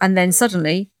it. And then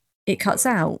suddenly it cuts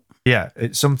out. Yeah,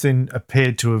 something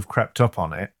appeared to have crept up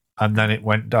on it, and then it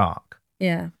went dark.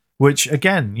 Yeah. Which,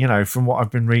 again, from what I've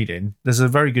been reading, there's a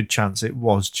very good chance it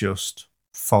was just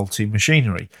faulty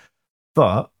machinery.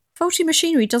 But faulty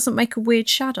machinery doesn't make a weird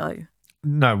shadow.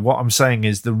 No, what I'm saying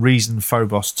is the reason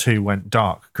Phobos 2 went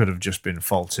dark could have just been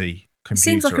faulty computer. It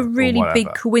seems like a really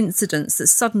big coincidence that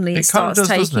suddenly it starts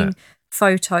taking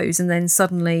photos and then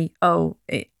suddenly,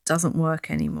 it doesn't work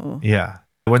anymore. Yeah.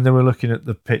 When they were looking at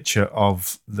the picture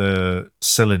of the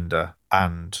cylinder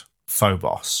and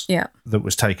Phobos that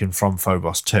was taken from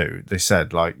Phobos 2, they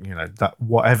said, that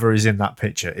whatever is in that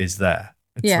picture is there.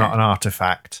 It's not an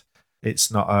artifact.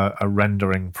 It's not a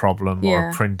rendering problem or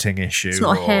a printing issue. It's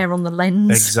not a hair on the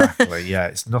lens. Exactly, yeah.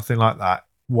 It's nothing like that.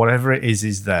 Whatever it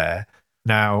is there.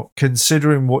 Now,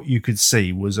 considering what you could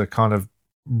see was a kind of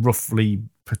roughly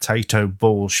potato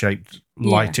ball-shaped,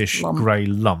 lightish grey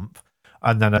lump,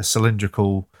 and then a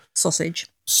cylindrical sausage.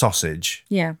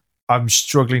 Yeah. I'm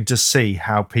struggling to see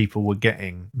how people were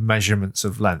getting measurements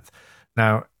of length.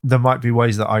 Now, there might be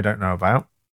ways that I don't know about,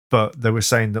 but they were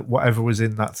saying that whatever was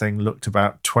in that thing looked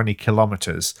about 20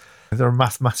 kilometres. There are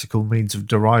mathematical means of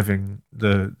deriving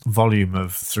the volume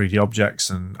of 3D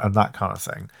objects and that kind of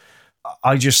thing.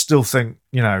 I just still think,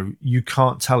 you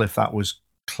can't tell if that was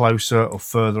closer or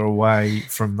further away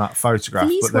from that photograph,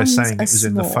 but they're saying it was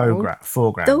in the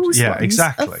foreground. Those ones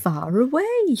are far away.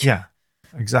 Yeah,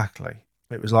 exactly.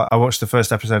 It was like I watched the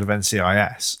first episode of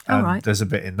NCIS, and there's a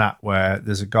bit in that where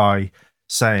there's a guy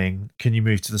saying, can you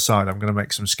move to the side? I'm going to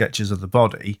make some sketches of the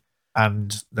body.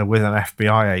 And they're with an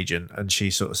FBI agent, and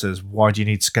she sort of says, why do you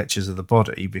need sketches of the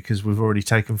body? Because we've already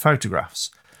taken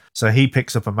photographs. So he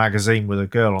picks up a magazine with a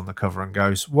girl on the cover and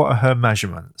goes, what are her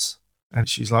measurements? And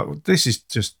she's like, well, this is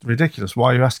just ridiculous.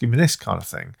 Why are you asking me this kind of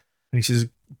thing? And he says,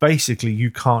 basically,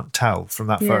 you can't tell from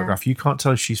that photograph. You can't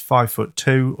tell if she's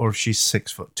 5'2" or if she's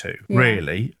 6'2",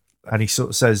 really. And he sort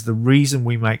of says, the reason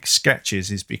we make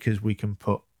sketches is because we can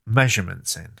put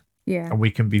measurements in. Yeah. And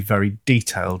we can be very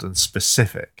detailed and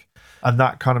specific. And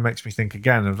that kind of makes me think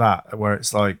again of that, where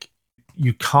it's like,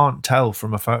 you can't tell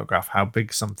from a photograph how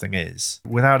big something is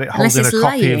without it holding a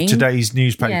copy of today's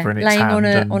newspaper in its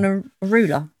hand. On a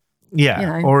ruler.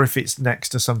 Yeah, or if it's next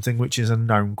to something which is a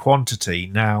known quantity.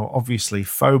 Now, obviously,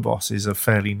 Phobos is a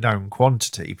fairly known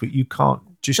quantity, but you can't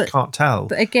tell.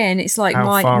 But again, it's like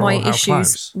my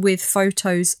issues with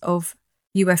photos of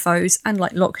UFOs and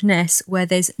like Loch Ness, where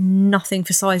there's nothing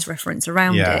for size reference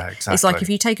around it. Exactly. It's like if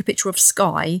you take a picture of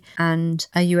sky and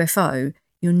a UFO,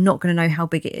 you're not going to know how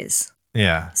big it is.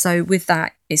 Yeah. So with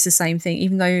that, it's the same thing.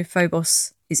 Even though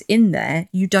Phobos is in there,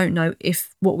 you don't know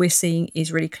if what we're seeing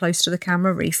is really close to the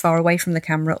camera, really far away from the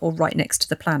camera, or right next to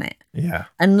the planet. Yeah.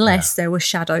 Unless there were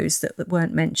shadows that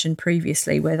weren't mentioned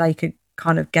previously, where they could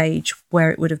kind of gauge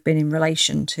where it would have been in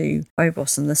relation to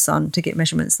Phobos and the sun to get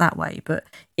measurements that way. But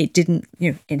it didn't,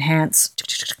 enhance.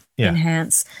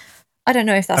 I don't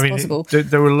know if that's possible.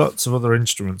 There were lots of other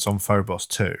instruments on Phobos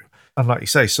too. And like you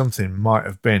say, something might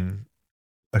have been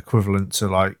equivalent to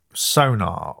like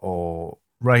sonar or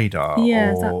radar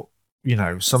or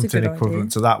something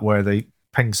equivalent to that, where they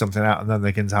ping something out and then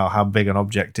they can tell how big an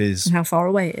object is and how far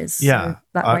away it is. Yeah, so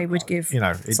that way would give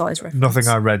size reference. Nothing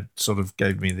I read sort of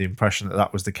gave me the impression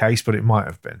that was the case, but it might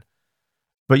have been.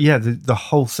 But yeah, the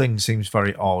whole thing seems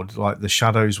very odd. Like the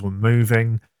shadows were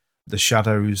moving, the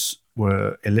shadows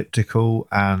were elliptical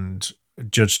and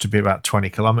judged to be about 20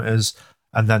 kilometers,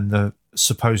 and then the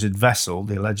supposed vessel,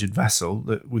 the alleged vessel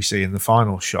that we see in the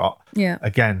final shot,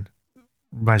 again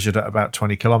measured at about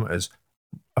 20 kilometers,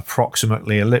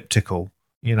 approximately elliptical,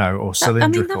 or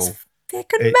cylindrical.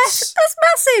 That's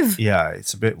massive. Yeah,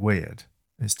 it's a bit weird.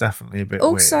 It's definitely a bit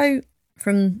weird. Also,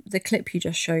 from the clip you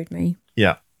just showed me,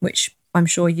 which I'm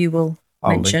sure you will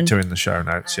mention. I'll link to in the show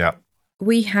notes.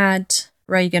 We had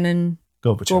Reagan and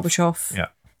Gorbachev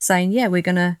saying, we're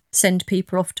going to send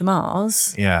people off to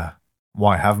Mars. Yeah.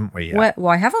 Why haven't we yet?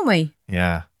 Why haven't we?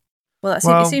 Yeah. Well, it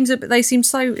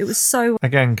was so...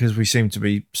 Again, because we seem to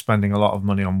be spending a lot of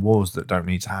money on wars that don't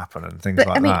need to happen and things like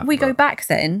that. I mean, we go back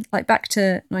then, like back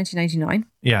to 1989.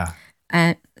 Yeah.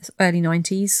 Early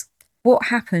 90s. What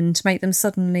happened to make them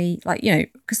suddenly,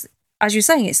 because as you're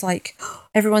saying, it's like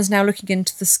everyone's now looking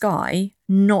into the sky,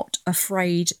 not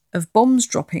afraid of bombs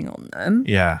dropping on them.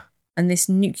 Yeah. And this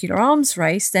nuclear arms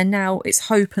race, it's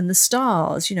hope and the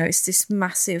stars. It's this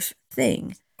massive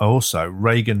thing. Also,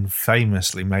 Reagan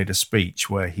famously made a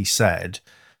speech where he said,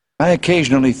 I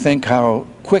occasionally think how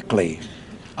quickly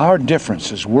our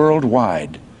differences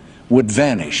worldwide would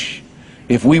vanish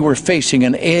if we were facing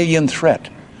an alien threat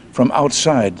from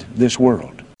outside this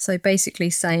world. So basically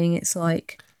saying it's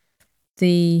like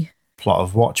the Plot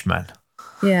of Watchmen.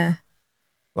 Yeah.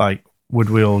 Like, would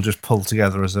we all just pull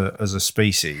together as a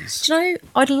species? Do you know,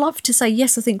 I'd love to say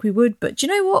yes, I think we would, but do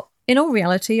you know what? In all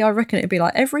reality, I reckon it'd be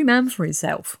like every man for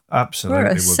himself. Absolutely, We're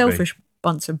a would selfish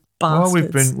bunch of Well,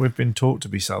 bastards. we've been taught to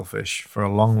be selfish for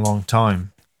a long, long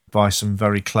time by some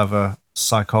very clever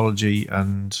psychology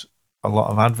and a lot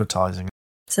of advertising.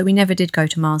 So we never did go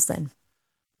to Mars then.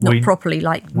 Not properly,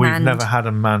 like We've manned. never had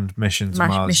a manned mission to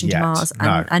Mars mission yet. to Mars,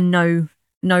 No. and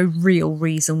no real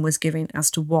reason was given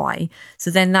as to why. So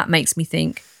then that makes me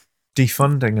think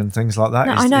Defunding and things like that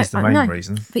No, is I know, is the I main know.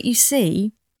 reason. But you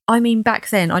see, I mean, back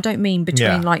then, I don't mean between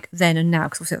Yeah. like then and now,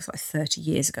 because obviously it was like 30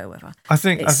 years ago, whatever. I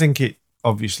think It's- it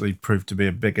obviously proved to be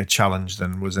a bigger challenge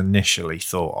than was initially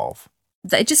thought of.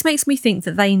 It just makes me think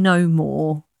that they know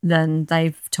more than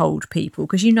they've told people,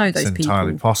 because you know those It's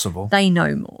entirely people, possible. they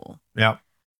know more. Yeah.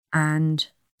 And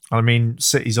I mean,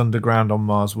 cities underground on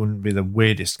Mars wouldn't be the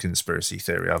weirdest conspiracy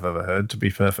theory I've ever heard, to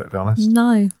be perfectly honest.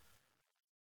 no,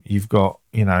 You've got,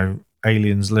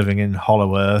 aliens living in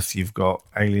Hollow Earth. You've got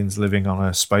aliens living on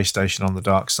a space station on the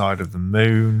dark side of the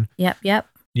moon. yep.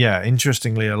 Yeah,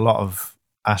 interestingly, a lot of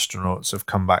astronauts have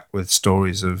come back with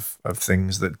stories of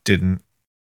things that didn't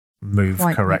move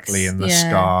Quite correctly in the yeah.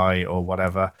 sky or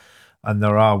whatever. And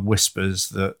there are whispers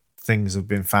that things have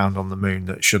been found on the moon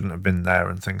that shouldn't have been there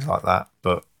and things like that.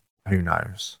 But who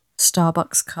knows?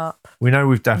 Starbucks cup. We know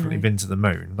we've definitely No. been to the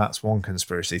moon. That's one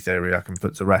conspiracy theory I can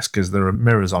put to rest, because there are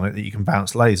mirrors on it that you can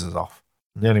bounce lasers off.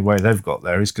 And the only way they've got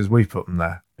there is because we put them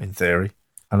there, in theory.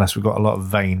 Unless we've got a lot of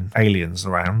vain aliens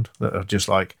around that are just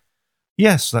like,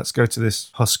 yes, let's go to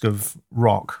this husk of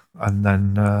rock and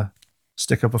then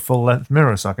stick up a full-length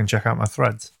mirror so I can check out my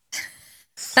threads.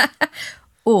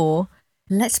 Or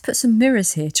let's put some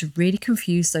mirrors here to really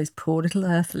confuse those poor little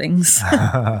earthlings.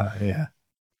 Yeah.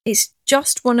 It's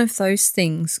just one of those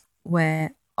things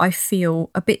where I feel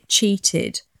a bit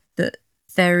cheated that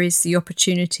there is the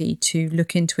opportunity to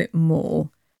look into it more,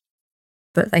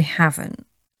 but they haven't.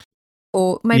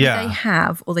 Or maybe Yeah. they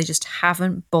have, or they just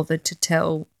haven't bothered to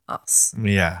tell us,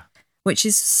 Yeah. which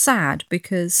is sad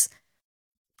because,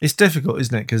 It's difficult,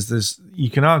 isn't it? Because you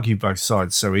can argue both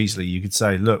sides so easily. You could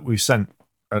say, look, we've sent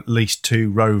at least 2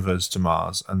 rovers to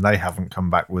Mars and they haven't come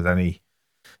back with any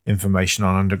information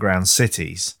on underground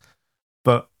cities.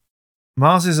 But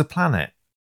Mars is a planet.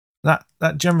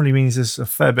 That generally means there's a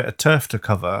fair bit of turf to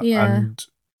cover. Yeah. And,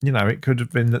 it could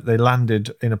have been that they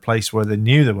landed in a place where they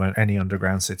knew there weren't any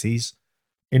underground cities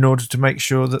in order to make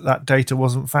sure that data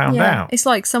wasn't found yeah, out. it's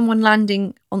like someone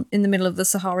landing in the middle of the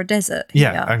Sahara Desert.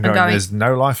 Yeah, here and going, there's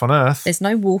no life on Earth. there's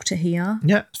no water here.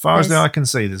 Yeah, as far as the there's- eye can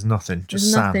see, there's nothing. Just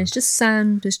There's sand. nothing. It's just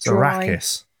sand. It's It's dry.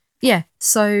 Arrakis. Yeah.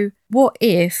 So what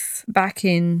if back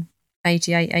in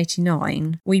 88,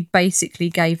 89, we basically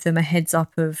gave them a heads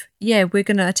up of, we're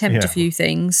going to attempt Yeah. a few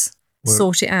things, We're-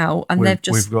 sort it out. And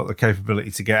We've got the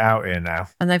capability to get out here now.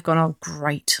 and they've gone, oh,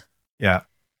 great. Yeah.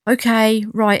 Okay,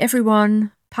 right,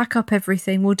 everyone, pack up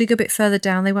everything. We'll dig a bit further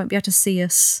down. They won't be able to see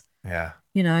us, Yeah.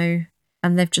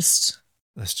 and they've just,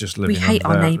 Let's just living hate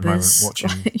under our there at the moment, neighbours. watching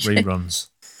Like, yeah. reruns.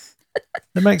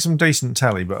 They make some decent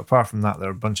telly, but apart from that, they're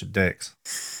a bunch of dicks.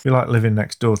 We like living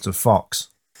next door to Fox.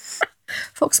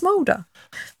 Fox Mulder.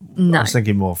 I No. was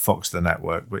thinking more Fox the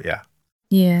network, but yeah.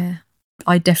 Yeah.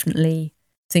 I definitely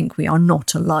think we are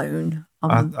not alone.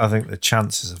 I think the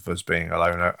chances of us being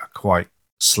alone are quite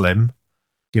slim,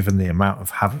 given the amount of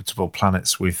habitable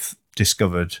planets we've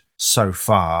discovered so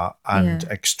far and Yeah.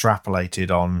 extrapolated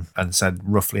on and said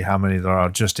roughly how many there are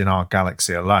just in our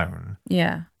galaxy alone.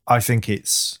 yeah. I think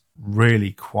it's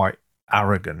really quite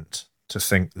arrogant to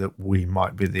think that we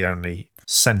might be the only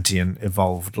sentient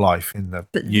evolved life in the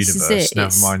But this is universe, it, never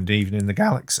it's- mind even in the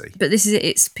galaxy. But this is it.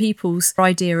 It's people's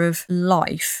idea of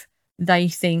life. They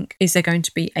think, is there going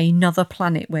to be another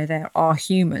planet where there are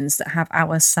humans that have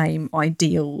our same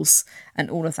ideals and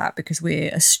all of that, because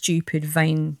we're a stupid,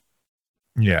 vain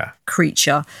Yeah.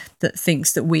 creature that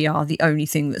thinks that we are the only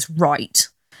thing that's right.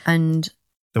 And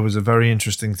There was a very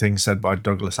interesting thing said by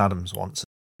Douglas Adams once.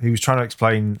 He was trying to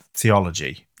explain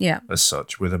theology yeah, as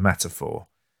such with a metaphor.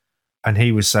 And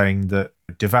he was saying that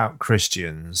devout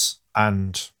Christians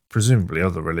and presumably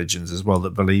other religions as well that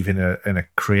believe in a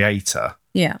creator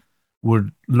yeah,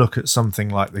 would look at something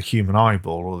like the human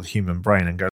eyeball or the human brain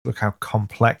and go, look how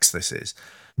complex this is.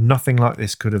 Nothing like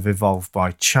this could have evolved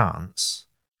by chance.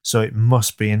 So it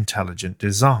must be intelligent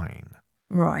design,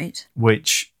 right.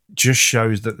 which just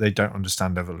shows that they don't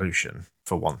understand evolution,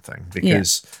 for one thing,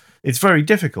 because it's very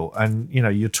difficult. And,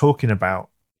 you're talking about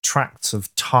tracts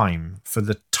of time for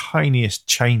the tiniest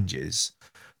changes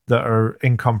that are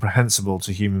incomprehensible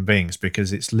to human beings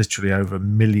because it's literally over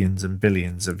millions and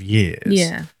billions of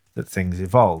years that things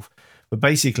evolve. But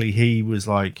basically, he was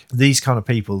like, these kind of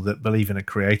people that believe in a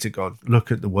creator God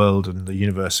look at the world and the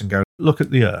universe and go, look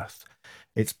at the Earth.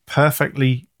 It's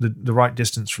perfectly the right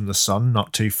distance from the sun,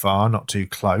 not too far, not too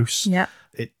close. Yeah.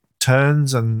 It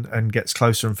turns and gets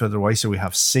closer and further away. So we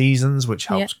have seasons, which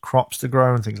helps crops to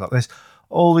grow and things like this.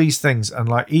 All these things. And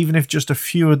like, even if just a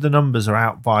few of the numbers are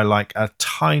out by like a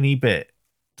tiny bit,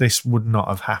 this would not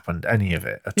have happened, any of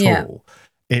it at all.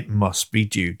 It must be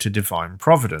due to divine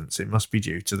providence. It must be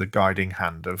due to the guiding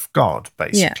hand of God,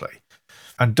 basically. Yeah.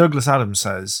 And Douglas Adams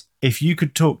says, if you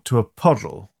could talk to a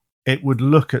puddle, it would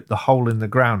look at the hole in the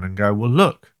ground and go, well,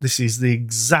 look, this is the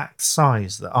exact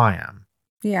size that I am.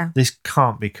 Yeah. This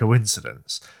can't be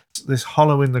coincidence. This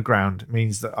hollow in the ground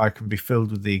means that I can be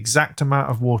filled with the exact amount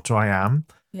of water I am.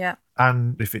 Yeah.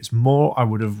 And if it's more, I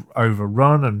would have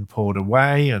overrun and poured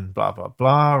away and blah, blah,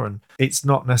 blah. And it's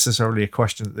not necessarily a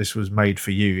question that this was made for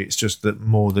you. It's just that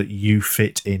more that you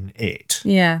fit in it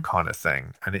kind of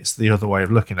thing. And it's the other way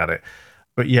of looking at it.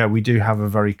 But yeah, we do have a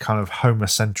very kind of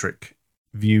homocentric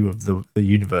view of the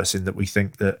universe in that we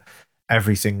think that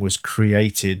everything was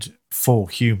created for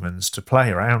humans to play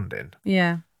around in.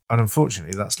 Yeah. And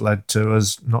unfortunately, that's led to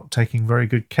us not taking very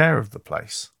good care of the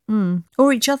place.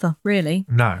 Or each other, really.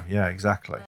 No, yeah,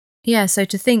 exactly. Yeah, so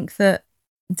to think that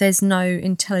there's no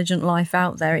intelligent life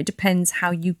out there, it depends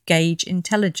how you gauge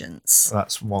intelligence.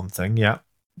 That's one thing, yeah.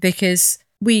 Because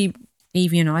Evie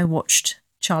and I watched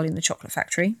Charlie and the Chocolate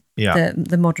Factory,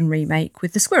 the modern remake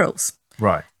with the squirrels.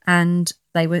 Right. And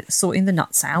they were sorting the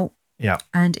nuts out. Yeah.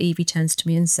 And Evie turns to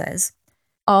me and says,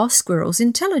 are squirrels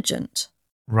intelligent?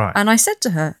 Right. And I said to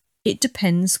her, it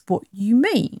depends what you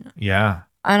mean. Yeah.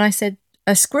 And I said,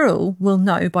 a squirrel will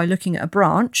know by looking at a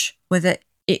branch whether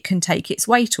it can take its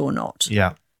weight or not.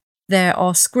 Yeah. There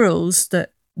are squirrels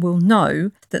that will know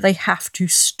that they have to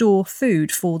store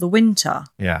food for the winter.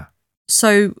 Yeah.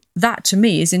 So that to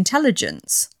me is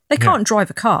intelligence. They can't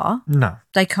drive a car. No.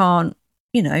 They can't,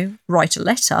 write a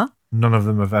letter. None of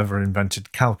them have ever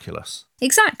invented calculus.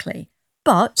 Exactly.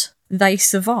 But they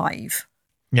survive.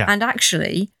 Yeah. And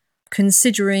actually,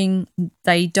 considering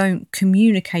they don't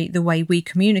communicate the way we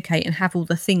communicate and have all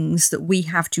the things that we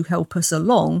have to help us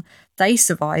along, they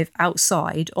survive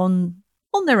outside on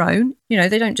their own.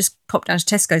 They don't just pop down to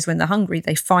Tesco's when they're hungry.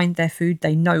 They find their food.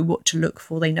 They know what to look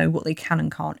for. They know what they can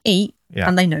and can't eat. Yeah.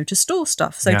 And they know to store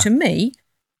stuff. So to me,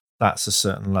 that's a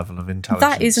certain level of intelligence.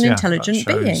 That is an intelligent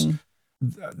being.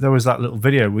 There was that little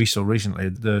video we saw recently,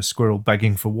 the squirrel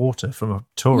begging for water from a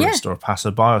tourist or a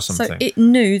passerby or something. So it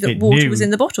knew that water was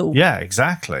in the bottle. Yeah,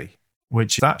 exactly.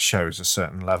 Which that shows a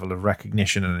certain level of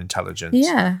recognition and intelligence.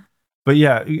 Yeah. But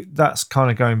yeah, that's kind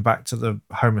of going back to the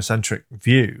homocentric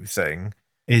view thing,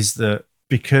 is that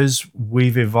because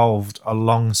we've evolved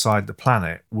alongside the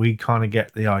planet, we kind of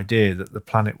get the idea that the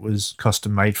planet was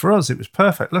custom made for us. It was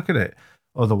perfect. Look at it.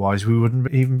 Otherwise, we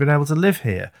wouldn't even been able to live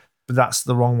here. But that's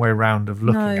the wrong way round of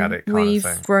looking at it, kind we've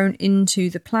of thing. Grown into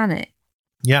the planet.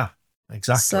 Yeah,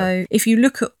 exactly. So if you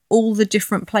look at all the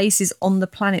different places on the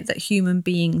planet that human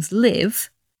beings live,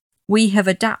 we have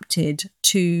adapted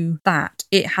to that.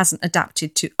 It hasn't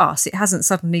adapted to us. It hasn't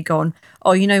suddenly gone,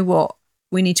 oh, you know what?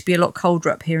 We need to be a lot colder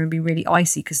up here and be really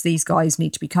icy because these guys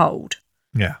need to be cold.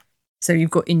 Yeah. So you've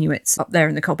got Inuits up there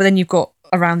in the cold, but then you've got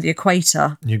around the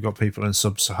equator. You've got people in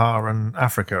sub-Saharan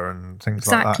Africa and things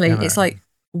like that. Exactly. It's like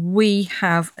we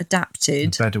have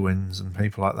adapted. Bedouins and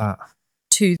people like that.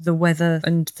 To the weather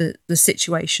and the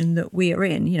situation that we are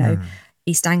in.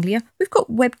 East Anglia, we've got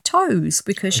webbed toes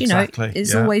because,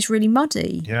 it's always really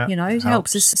muddy. Yeah, it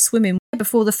helps us swim in.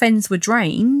 Before the fens were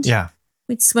drained,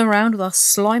 we'd swim around with our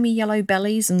slimy yellow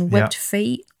bellies and webbed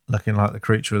feet. Looking like the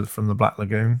creature from the Black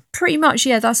Lagoon. Pretty much,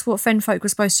 yeah. That's what fen folk were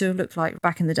supposed to look like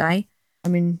back in the day. I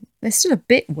mean, they're still a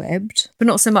bit webbed, but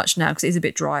not so much now because it is a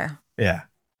bit drier. Yeah.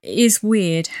 It is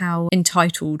weird how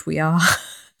entitled we are.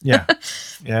 Yeah.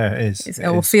 Yeah, it is.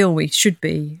 Or feel we should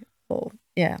be. Or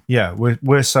yeah. Yeah,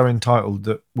 we're so entitled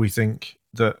that we think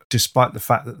that despite the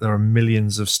fact that there are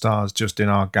millions of stars just in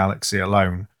our galaxy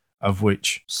alone, of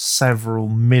which several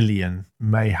million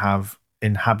may have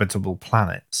inhabitable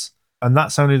planets, and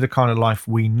that's only the kind of life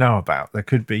we know about. There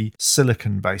could be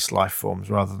silicon-based life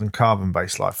forms rather than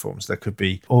carbon-based life forms. There could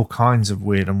be all kinds of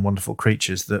weird and wonderful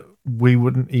creatures that we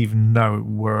wouldn't even know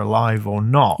were alive or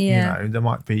not. Yeah. There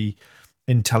might be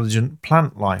intelligent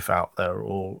plant life out there,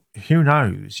 or who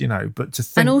knows, but to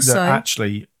think also, that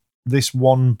actually this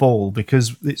one ball,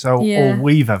 because it's all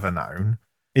we've ever known,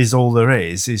 is all there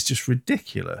is just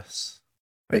ridiculous.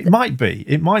 It might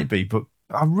be, but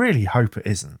I really hope it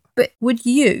isn't. But would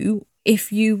you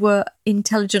if you were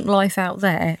intelligent life out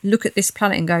there, look at this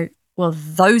planet and go, well,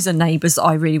 those are neighbours that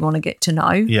I really want to get to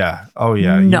know. Yeah. Oh,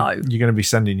 yeah. No. You're going to be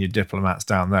sending your diplomats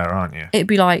down there, aren't you? It'd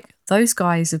be like, those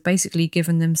guys have basically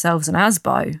given themselves an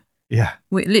ASBO. Yeah.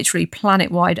 We're literally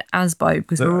planet-wide ASBO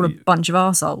because we're all a bunch of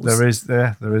arseholes.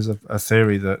 There is a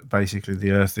theory that basically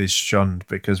the Earth is shunned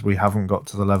because we haven't got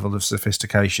to the level of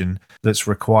sophistication that's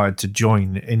required to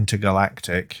join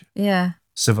intergalactic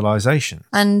civilization.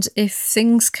 And if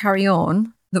things carry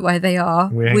on the way they are,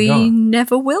 we gonna.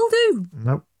 never will do.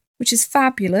 Nope. Which is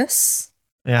fabulous.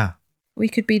 Yeah. We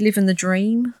could be living the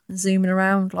dream, zooming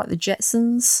around like the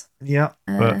Jetsons. Yeah.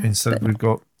 But instead we've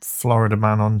got Florida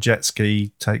man on jet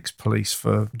ski takes police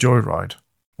for joyride,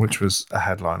 which was a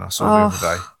headline I saw the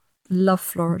other day. Love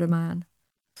Florida man.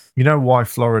 You know why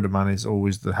Florida man is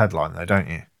always the headline though, don't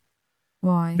you?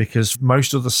 Why? Because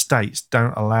most other states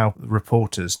don't allow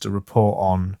reporters to report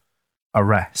on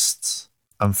arrests,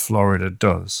 and Florida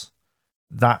does.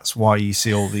 That's why you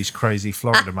see all these crazy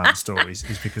Florida man stories,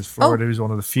 is because Florida is one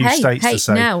of the few states to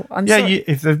say,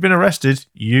 if they've been arrested,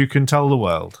 you can tell the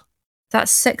world.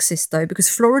 That's sexist, though, because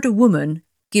Florida woman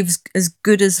gives as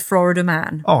good as Florida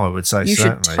man. Oh, I would say you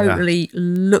should totally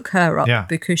look her up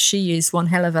because she is one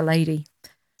hell of a lady.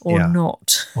 Or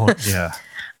not. Yeah.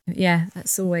 Yeah,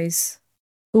 that's always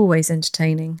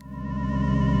entertaining.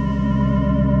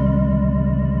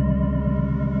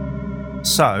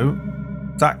 So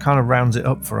that kind of rounds it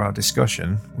up for our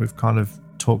discussion. We've kind of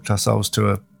talked ourselves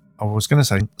to I was going to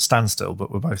say standstill,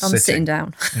 but we're both I'm sitting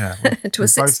down. Yeah, to a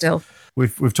sit still.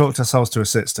 We've talked ourselves to a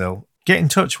sit still. Get in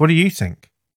touch. What do you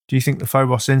think? Do you think the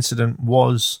Phobos incident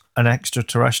was an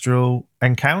extraterrestrial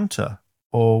encounter,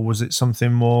 or was it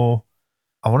something more,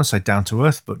 I want to say down to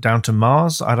Earth, but down to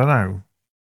Mars? I don't know.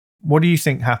 What do you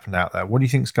think happened out there? What do you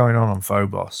think's going on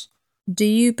Phobos? Do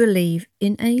you believe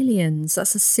in aliens?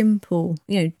 That's a simple,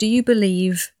 do you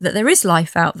believe that there is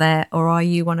life out there, or are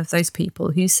you one of those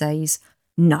people who says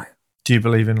no? Do you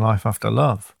believe in life after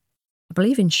love? I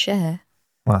believe in share.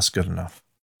 Well, that's good enough.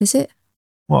 Is it?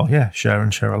 Well, yeah, share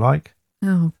and share alike.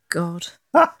 Oh, God.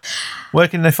 Where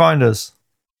can they find us?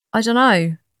 I don't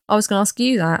know. I was going to ask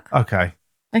you that. Okay.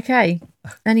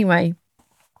 Anyway.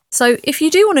 So if you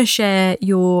do want to share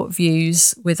your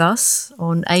views with us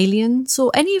on aliens or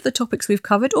any of the topics we've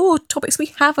covered or topics we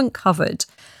haven't covered,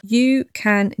 you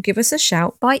can give us a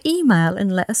shout by email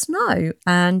and let us know.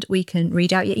 And we can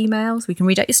read out your emails. We can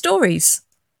read out your stories.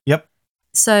 Yep.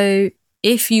 So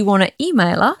if you want to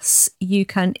email us, you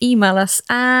can email us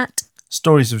at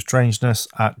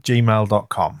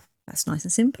storiesofstrangeness@gmail.com. That's nice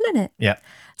and simple, isn't it? Yeah.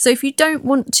 So if you don't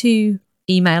want to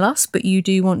email us, but you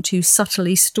do want to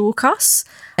subtly stalk us,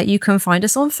 you can find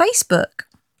us on Facebook.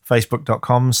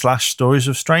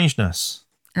 Facebook.com/storiesofstrangeness.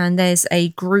 And there's a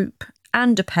group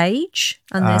and a page,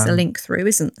 and there's a link through,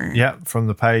 isn't there? Yeah, from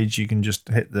the page you can just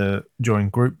hit the join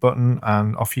group button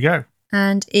and off you go.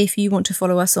 And if you want to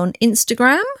follow us on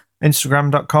Instagram,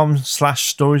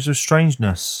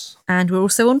 Instagram.com/storiesofstrangeness. And we're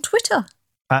also on Twitter.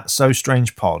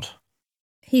 @SoStrangePod.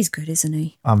 He's good, isn't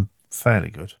he? I'm fairly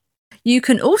good. You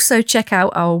can also check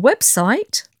out our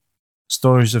website,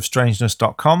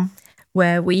 storiesofstrangeness.com,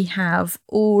 where we have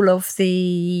all of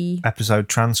the episode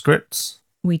transcripts.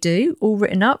 We do, all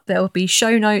written up. There'll be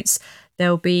show notes,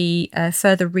 there'll be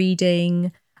further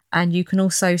reading, and you can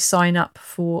also sign up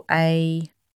for a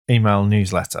email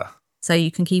newsletter. So you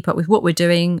can keep up with what we're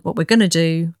doing, what we're going to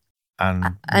do,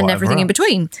 and everything else in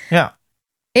between. Yeah.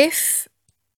 If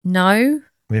no,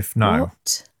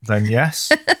 what? Then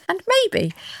yes. And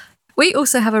maybe. We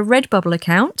also have a Redbubble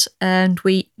account, and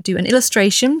we do an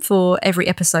illustration for every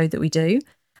episode that we do.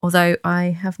 Although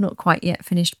I have not quite yet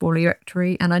finished Borley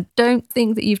Rectory, and I don't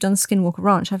think that you've done Skinwalker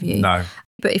Ranch, have you? No.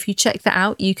 But if you check that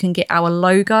out, you can get our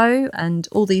logo and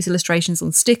all these illustrations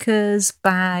on stickers,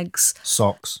 bags,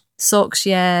 socks,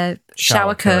 yeah,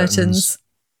 shower curtains,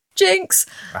 jinx,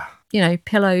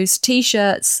 pillows,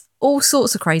 t-shirts, all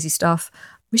sorts of crazy stuff.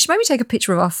 We should maybe take a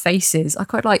picture of our faces. I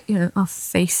quite like, our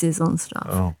faces on stuff.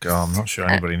 Oh, God, I'm not sure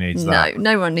anybody needs that.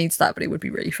 No one needs that, but it would be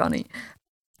really funny.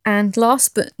 And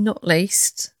last but not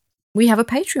least, we have a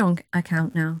Patreon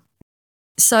account now.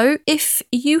 So if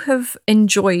you have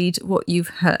enjoyed what you've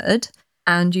heard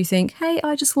and you think, hey,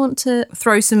 I just want to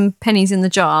throw some pennies in the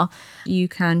jar, you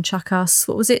can chuck us,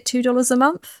 what was it, $2 a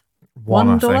month?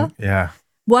 $1, I think. Yeah.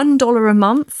 $1 a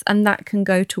month, and that can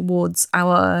go towards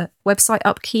our website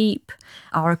upkeep,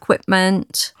 our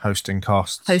equipment, hosting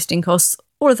costs,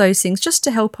 all of those things, just to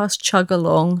help us chug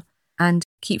along and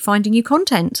keep finding new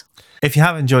content. If you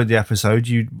have enjoyed the episode,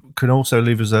 you can also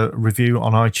leave us a review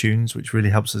on iTunes, which really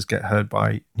helps us get heard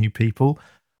by new people.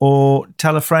 or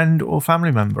tell a friend or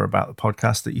family member about the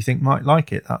podcast that you think might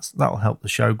like it. That'll help the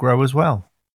show grow as well.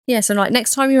 Yeah, so like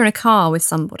next time you're in a car with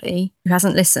somebody who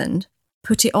hasn't listened,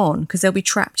 put it on because they'll be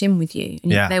trapped in with you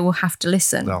and they will have to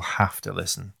listen. They'll have to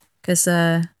listen. Because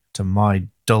to my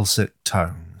dulcet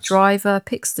tones. Driver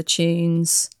picks the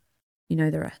tunes. You know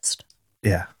the rest.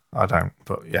 Yeah, I don't,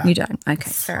 but yeah. You don't? Okay,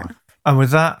 fair enough. And with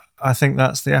that, I think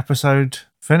that's the episode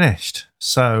finished.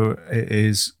 So it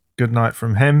is good night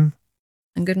from him.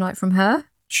 And good night from her.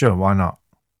 Sure, why not?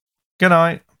 Good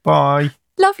night. Bye.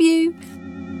 Love you.